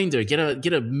 3-ring binder. Get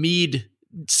a Mead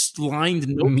lined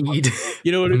notebook. Mead.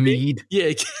 You know what I mean? Mead.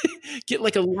 Yeah. Get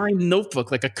like a lined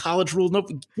notebook, like a college ruled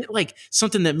notebook. Get like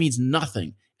something that means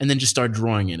nothing and then just start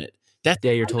drawing in it.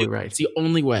 You're totally right. It's the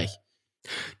only way.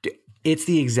 It's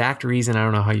the exact reason. I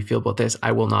don't know how you feel about this.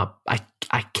 I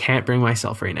can't bring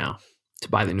myself right now to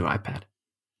buy the new iPad.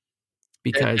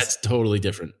 Because that's totally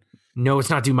different. No, it's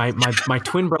not, dude. My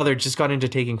twin brother just got into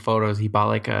taking photos. He bought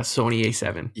like a Sony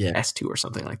A7 S2 or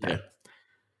something like that. Yeah.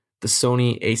 The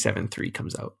Sony A7 III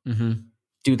comes out. Mm-hmm.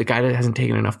 Dude, the guy that hasn't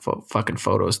taken enough fucking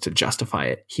photos to justify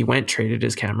it. He went, traded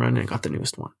his camera, and got the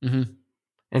newest one. Mm-hmm. And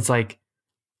it's like,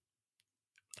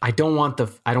 I don't want the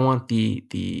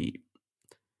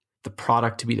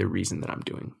product to be the reason that I'm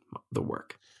doing the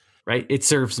work, right? It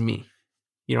serves me.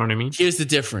 You know what I mean? Here's the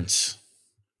difference.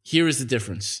 Here is the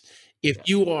difference. If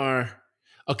you are,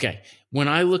 okay, when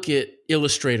I look at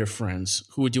illustrator friends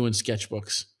who are doing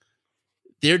sketchbooks,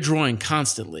 they're drawing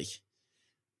constantly.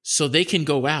 So they can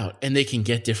go out and they can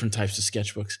get different types of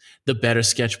sketchbooks, the better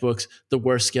sketchbooks, the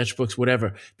worse sketchbooks,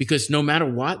 whatever, because no matter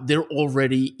what, they're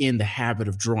already in the habit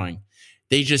of drawing.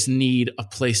 They just need a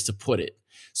place to put it.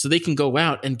 So they can go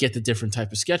out and get the different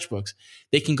type of sketchbooks.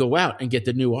 They can go out and get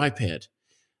the new iPad.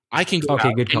 I can go out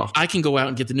and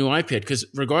get the new iPad because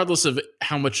regardless of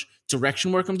how much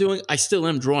direction work I'm doing, I still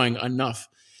am drawing enough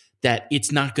that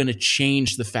it's not going to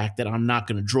change the fact that I'm not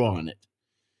going to draw on it.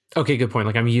 Okay, good point.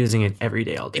 Like I'm using it every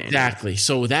day, all day. Exactly.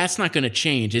 So that's not going to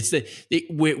change. It's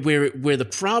where the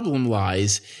problem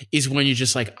lies is when you're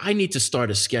just like, I need to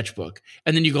start a sketchbook,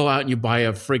 and then you go out and you buy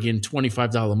a friggin'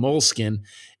 $25 Moleskine,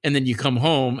 and then you come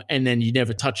home and then you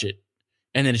never touch it.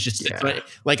 And then it's just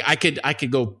like I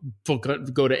could go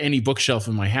to any bookshelf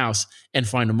in my house and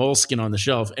find a Moleskine on the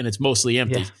shelf, and it's mostly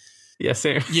empty. Yeah,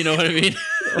 same. You know what I mean?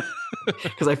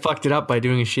 Because I fucked it up by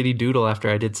doing a shitty doodle after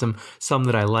I did some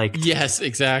that I liked. Yes,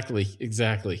 exactly. Does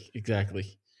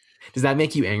that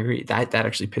make you angry? That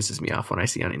actually pisses me off when I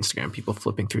see on Instagram people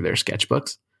flipping through their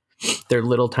sketchbooks. They're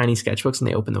little tiny sketchbooks, and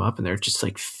they open them up, and they're just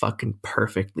like fucking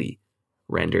perfectly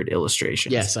rendered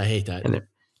illustrations. Yes, I hate that. And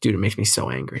dude, it makes me so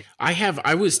angry.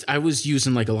 I was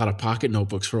using like a lot of pocket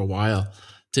notebooks for a while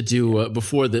to do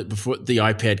before the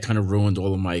iPad kind of ruined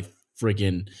all of my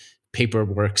friggin'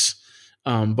 paperworks.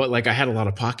 But like I had a lot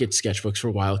of pocket sketchbooks for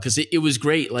a while because it was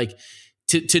great. Like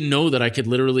to know that I could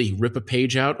literally rip a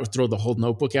page out or throw the whole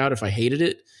notebook out if I hated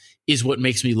it is what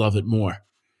makes me love it more.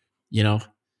 You know?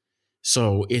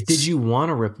 So did you want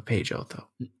to rip a page out though?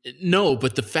 No,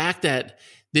 but the fact that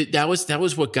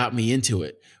was what got me into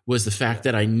it was the fact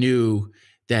that I knew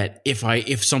that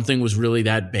if something was really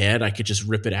that bad, I could just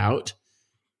rip it out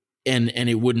and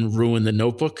it wouldn't ruin the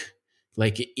notebook.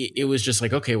 Like it was just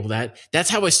like, okay, well that's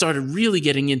how I started really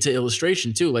getting into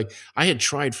illustration too. Like I had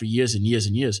tried for years and years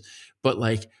and years, but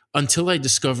like until I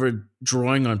discovered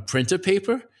drawing on printer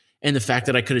paper and the fact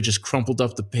that I could have just crumpled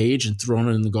up the page and thrown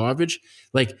it in the garbage,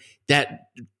 like that,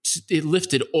 it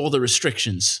lifted all the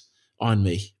restrictions on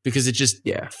me because it just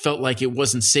felt like it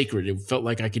wasn't sacred. It felt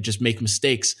like I could just make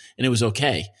mistakes and it was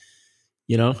okay.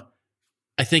 You know,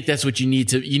 I think that's what you need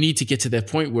to get to that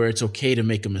point where it's okay to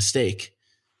make a mistake.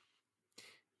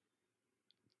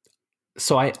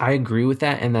 So I agree with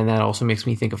that. And then that also makes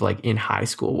me think of like in high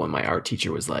school when my art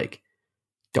teacher was like,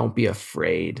 don't be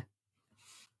afraid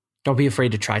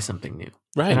to try something new.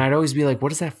 Right. And I'd always be like, what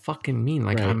does that fucking mean?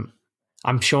 Like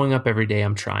I'm showing up every day.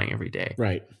 I'm trying every day.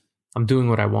 Right. I'm doing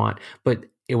what I want. But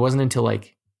it wasn't until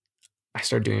like I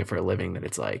started doing it for a living that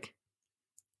it's like,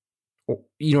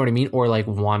 you know what I mean? Or like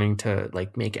wanting to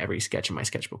like make every sketch in my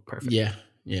sketchbook perfect. Yeah.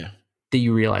 Yeah. That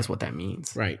you realize what that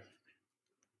means. Right.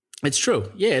 It's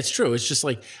true. Yeah, it's true. It's just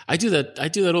like I do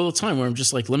that all the time where I'm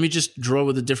just like, let me just draw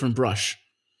with a different brush.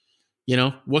 You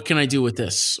know, what can I do with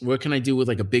this? What can I do with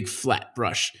like a big flat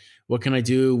brush? What can I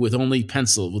do with only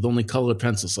colored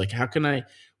pencils? Like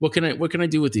what can I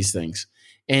do with these things?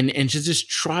 And to just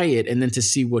try it and then to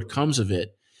see what comes of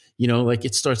it, you know, like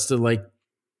it starts to like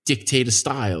dictate a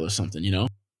style or something, you know?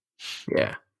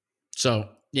 Yeah. So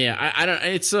Yeah, I don't.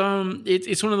 It's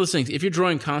one of those things. If you're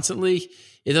drawing constantly,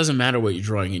 it doesn't matter what you're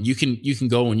drawing, and you can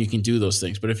go and you can do those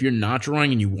things. But if you're not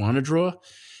drawing and you want to draw,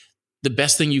 the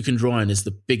best thing you can draw in is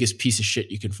the biggest piece of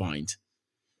shit you can find.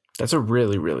 That's a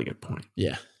really, really good point.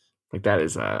 Yeah, like that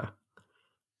is.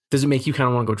 Does it make you kind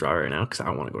of want to go draw right now? Because I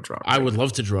want to go draw. I would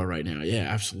love to draw right now. Yeah,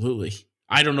 absolutely.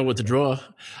 I don't know what to draw.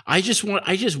 I just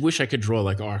wish I could draw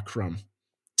like R. Crumb.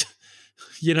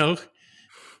 You know.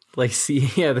 Like, see,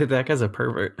 yeah, that guy's a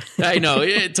pervert. I know,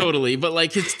 totally. But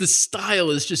like, it's the style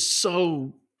is just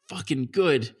so fucking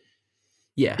good.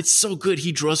 Yeah, it's so good.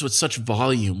 He draws with such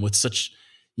volume, with such,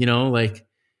 like,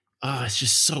 it's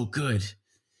just so good.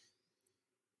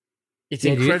 It's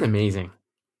it's amazing.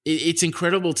 It's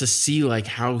incredible to see like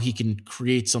how he can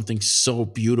create something so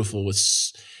beautiful with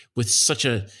such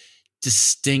a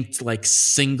distinct, like,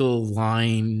 single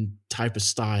line type of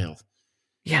style.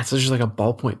 Yeah, it's just like a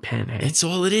ballpoint pen. Hey? That's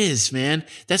all it is, man.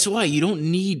 That's why you don't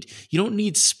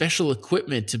need special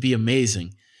equipment to be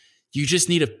amazing. You just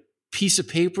need a piece of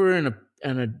paper and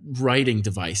a writing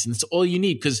device, and that's all you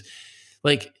need. Because,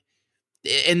 like,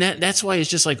 and that's why it's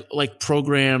just like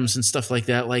programs and stuff like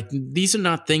that. Like, these are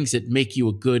not things that make you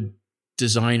a good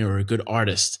designer or a good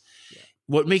artist. Yeah.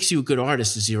 What makes you a good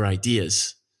artist is your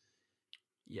ideas.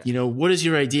 Yeah. What is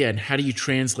your idea, and how do you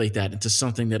translate that into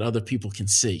something that other people can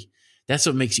see? That's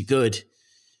what makes you good.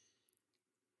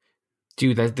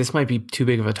 Dude, this might be too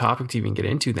big of a topic to even get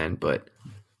into then, but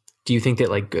do you think that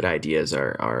like good ideas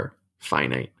are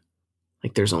finite?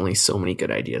 Like there's only so many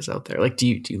good ideas out there. Like do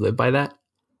you live by that?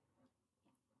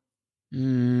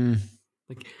 No,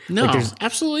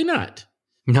 absolutely not.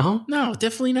 No? No,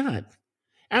 definitely not.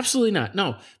 Absolutely not.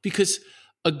 No, because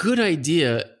a good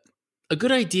idea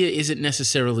isn't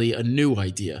necessarily a new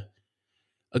idea.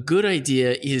 A good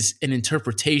idea is an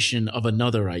interpretation of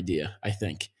another idea, I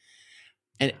think.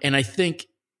 And I think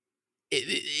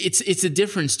it's a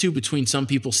difference too between some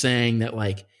people saying that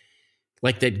like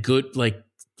that good like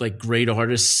great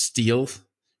artists steal,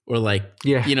 or like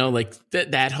like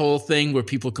that whole thing where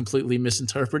people completely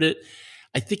misinterpret it.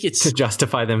 I think it's to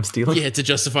justify them stealing. Yeah, to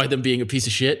justify them being a piece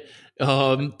of shit.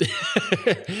 I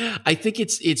think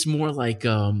it's more like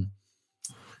Oh,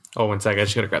 1 second. I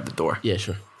just gotta grab the door. Yeah,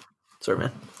 sure. Sorry,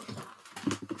 man.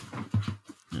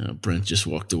 Brent just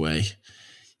walked away.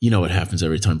 You know what happens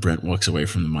every time Brent walks away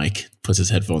from the mic, puts his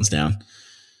headphones down.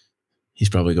 He's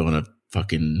probably going to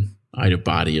fucking Ida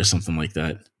Body or something like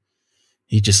that.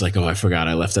 He's just like, oh, I forgot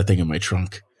I left that thing in my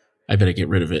trunk. I better get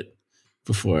rid of it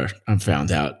before I'm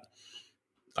found out.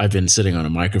 I've been sitting on a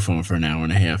microphone for an hour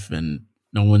and a half and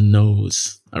no one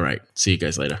knows. All right. See you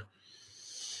guys later.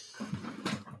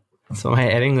 So am I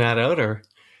editing that out, or?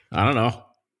 I don't know.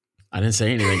 I didn't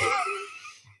say anything.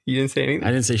 You didn't say anything?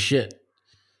 I didn't say shit.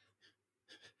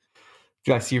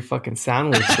 Dude, I see your fucking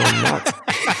sound waves going nuts.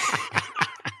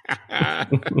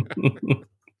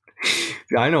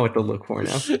 Dude, I know what to look for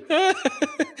now.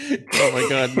 Oh my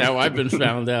God. Now I've been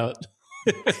found out.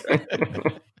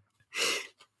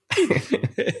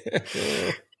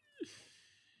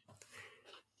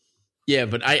 Yeah,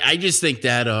 but I just think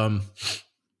that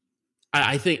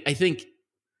I think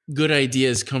good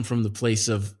ideas come from the place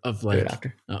of like.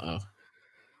 Uh-oh.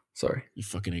 Sorry. You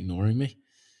fucking ignoring me?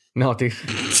 No, dude.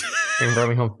 Aaron brought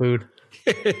me home food.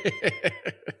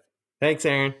 Thanks,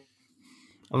 Aaron.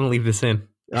 I'm gonna leave this in.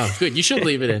 Oh, good. You should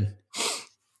leave it in.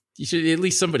 You should. At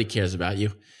least somebody cares about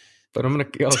you. But I'm gonna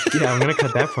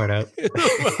cut that part out.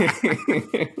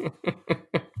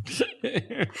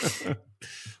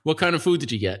 What kind of food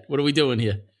did you get? What are we doing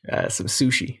here? Some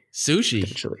sushi. Sushi?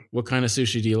 Potentially. What kind of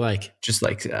sushi do you like? Just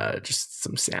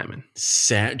some salmon.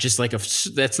 Just like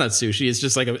that's not sushi. It's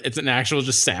just like it's an actual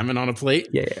just salmon on a plate.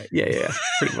 Yeah.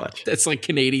 Pretty much. That's like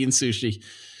Canadian sushi.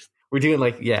 We're doing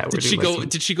like, yeah. Did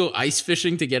she go ice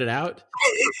fishing to get it out?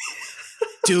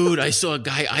 Dude, I saw a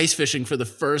guy ice fishing for the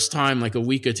first time like a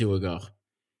week or two ago.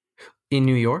 In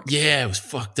New York? Yeah, it was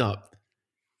fucked up.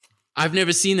 I've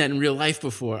never seen that in real life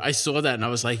before. I saw that and I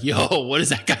was like, yo, what is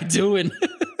that guy doing?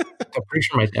 I'm pretty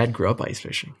sure my dad grew up ice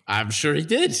fishing. I'm sure he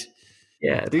did.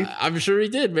 Yeah, dude. I'm sure he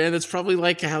did, man. That's probably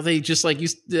like how they just like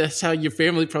that's how your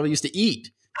family probably used to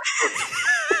eat.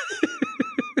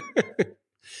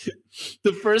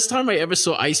 The first time I ever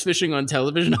saw ice fishing on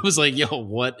television, I was like, yo,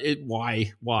 what?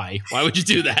 Why? Why would you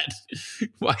do that?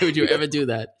 Why would you ever do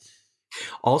that?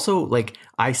 Also, like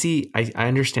I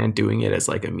understand doing it as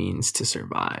like a means to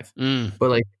survive. But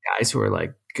like guys who are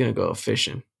like gonna go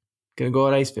fishing, gonna go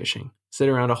out ice fishing, sit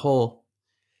around a hole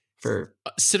for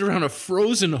sit around a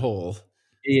frozen hole.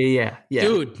 Yeah.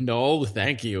 Dude, no,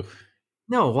 thank you.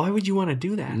 No, why would you want to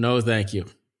do that? No, thank you.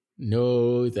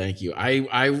 No, thank you.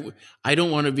 I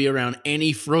don't want to be around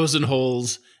any frozen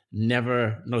holes.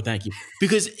 Never. No, thank you.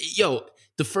 Because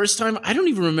the first time, I don't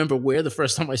even remember where the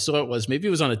first time I saw it was. Maybe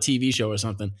it was on a TV show or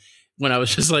something. When I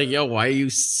was just like, yo, why are you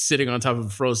sitting on top of a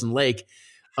frozen lake?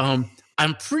 I'm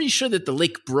pretty sure that the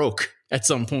lake broke at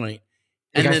some point.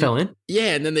 And the guy fell in?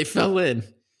 Yeah, and then they fell in.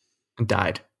 And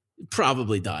died.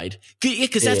 Probably died. Yeah,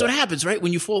 because that's what happens, right?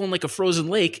 When you fall in like a frozen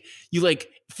lake, you like,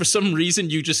 for some reason,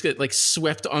 you just get like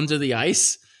swept under the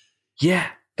ice. Yeah.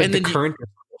 And the current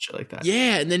shit like that.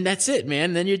 Yeah, and then that's it,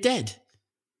 man. Then you're dead.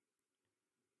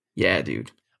 Yeah,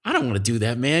 dude. I don't want to do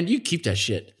that, man. You keep that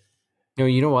shit. No,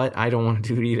 you know what? I don't want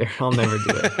to do it either. I'll never do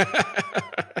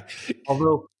it.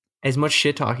 Although, as much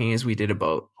shit talking as we did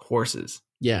about horses.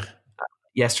 Yeah.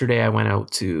 Yesterday, I went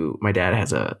out to, my dad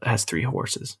has 3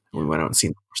 horses. We went out and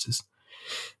seen the horses.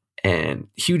 And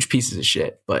huge pieces of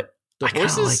shit, but the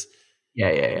horses?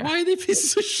 Yeah. Why are they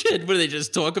pieces of shit? What, do they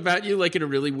just talk about you like in a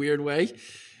really weird way?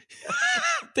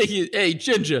 Hey,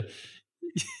 Ginger.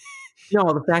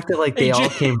 No, the fact that like they all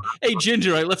came. Hey,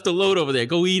 Ginger, I left a load over there.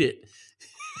 Go eat it.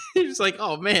 It's like,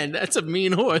 oh man, that's a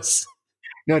mean horse.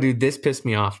 No, dude, this pissed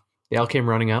me off. They all came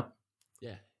running up.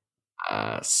 Yeah.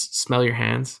 Smell your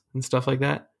hands and stuff like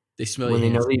that. They smell when your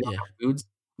they hands. know that you don't have foods.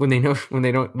 When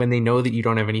they know that you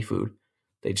don't have any food,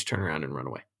 they just turn around and run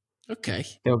away. Okay.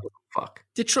 They don't give a fuck.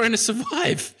 They're trying to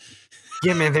survive.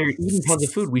 Yeah, man, they're eating tons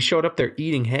of food. We showed up, they're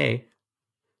eating hay.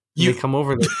 They come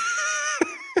over there.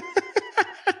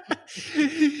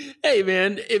 Hey,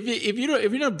 man, if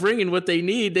you're not bringing what they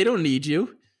need, they don't need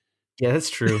you. Yeah, that's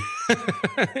true.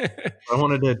 I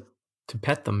wanted to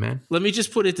pet them, man. Let me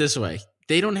just put it this way: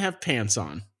 they don't have pants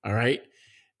on. All right,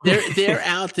 they're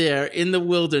out there in the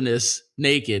wilderness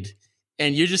naked,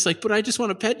 and you're just like, but I just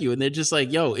want to pet you, and they're just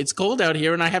like, yo, it's cold out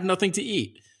here, and I have nothing to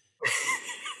eat.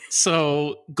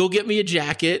 So go get me a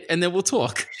jacket, and then we'll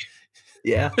talk.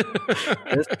 Yeah,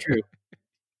 that's true.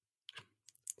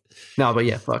 No, but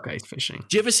yeah, fuck ice fishing.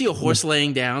 Do you ever see a horse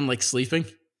laying down, like sleeping?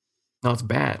 No, it's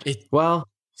bad. Well,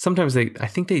 sometimes I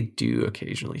think they do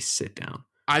occasionally sit down.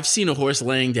 I've seen a horse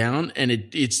laying down, and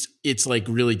it's like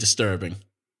really disturbing.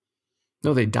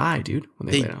 No, they die, dude, when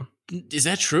they lay down. Is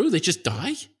that true? They just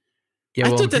die? Yeah,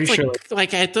 well, I thought that's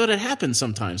like I thought it happened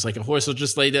sometimes. Like a horse will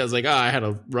just lay down. It's like, I had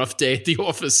a rough day at the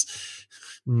office.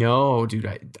 No, dude,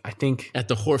 I think at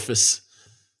the Horfus.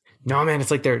 No, man, it's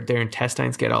like their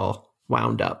intestines get all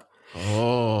wound up.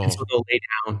 Oh, and so they'll lay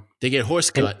down. They get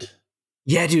horse gut.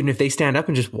 Yeah, dude, and if they stand up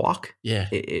and just walk, yeah,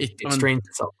 it strains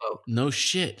itself out. No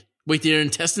shit. Wait, their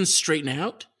intestines straighten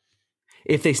out?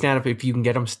 If they stand up, if you can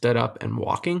get them stood up and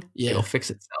walking, it'll fix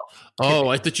itself. Oh,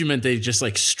 I thought you meant they just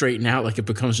like straighten out, like it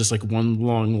becomes just like one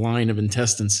long line of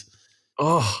intestines.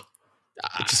 Oh,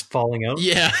 it's just falling out.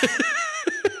 Yeah.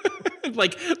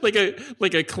 like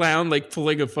a clown like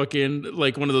pulling a fucking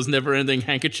like one of those never-ending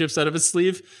handkerchiefs out of his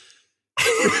sleeve.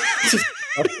 Just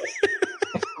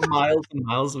miles and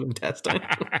miles of intestine.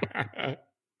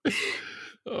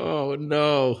 Oh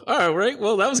no! All right,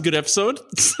 well that was a good episode.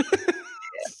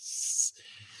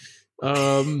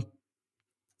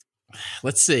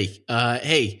 Let's see.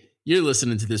 Hey, you're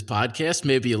listening to this podcast.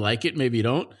 Maybe you like it. Maybe you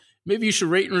don't. Maybe you should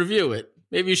rate and review it.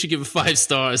 Maybe you should give it 5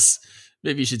 stars.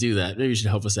 Maybe you should do that. Maybe you should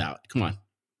help us out. Come on.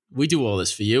 We do all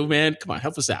this for you, man. Come on,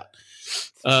 help us out.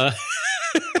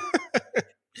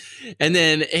 And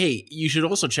then, hey, you should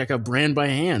also check out Brand by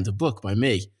Hand, a book by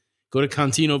me. Go to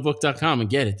CantinoBook.com and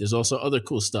get it. There's also other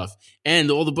cool stuff. And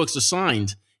all the books are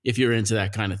signed if you're into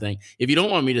that kind of thing. If you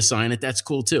don't want me to sign it, that's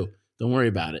cool too. Don't worry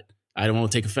about it. I don't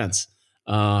want to take offense.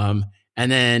 And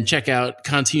then check out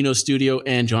Contino Studio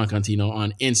and John Contino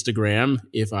on Instagram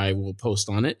if I will post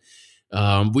on it.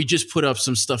 We just put up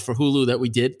some stuff for Hulu that we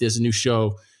did. There's a new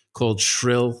show called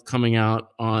Shrill coming out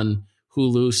on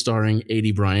Hulu starring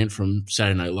A.D. Bryant from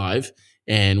Saturday Night Live.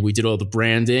 And we did all the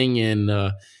branding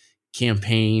and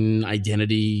campaign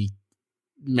identity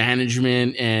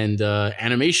management and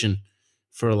animation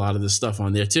for a lot of the stuff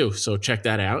on there too. So check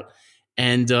that out.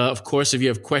 And of course, if you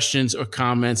have questions or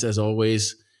comments, as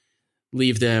always,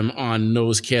 leave them on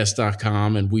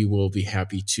nosecast.com and we will be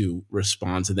happy to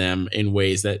respond to them in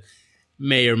ways that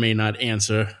may or may not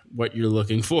answer what you're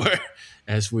looking for,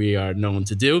 as we are known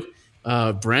to do.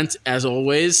 Brent, as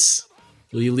always,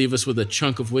 will you leave us with a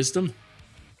chunk of wisdom?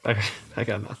 I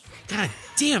got nothing. God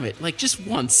damn it. Like just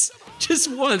once,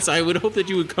 I would hope that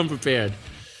you would come prepared.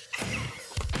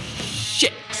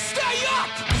 Shit. Stay up!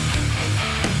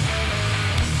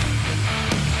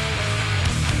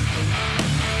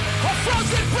 A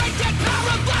frozen break that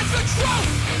paralyzes the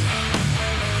truth!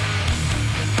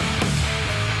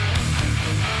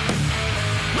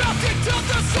 Melted till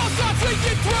the soul's not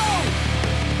leaking through!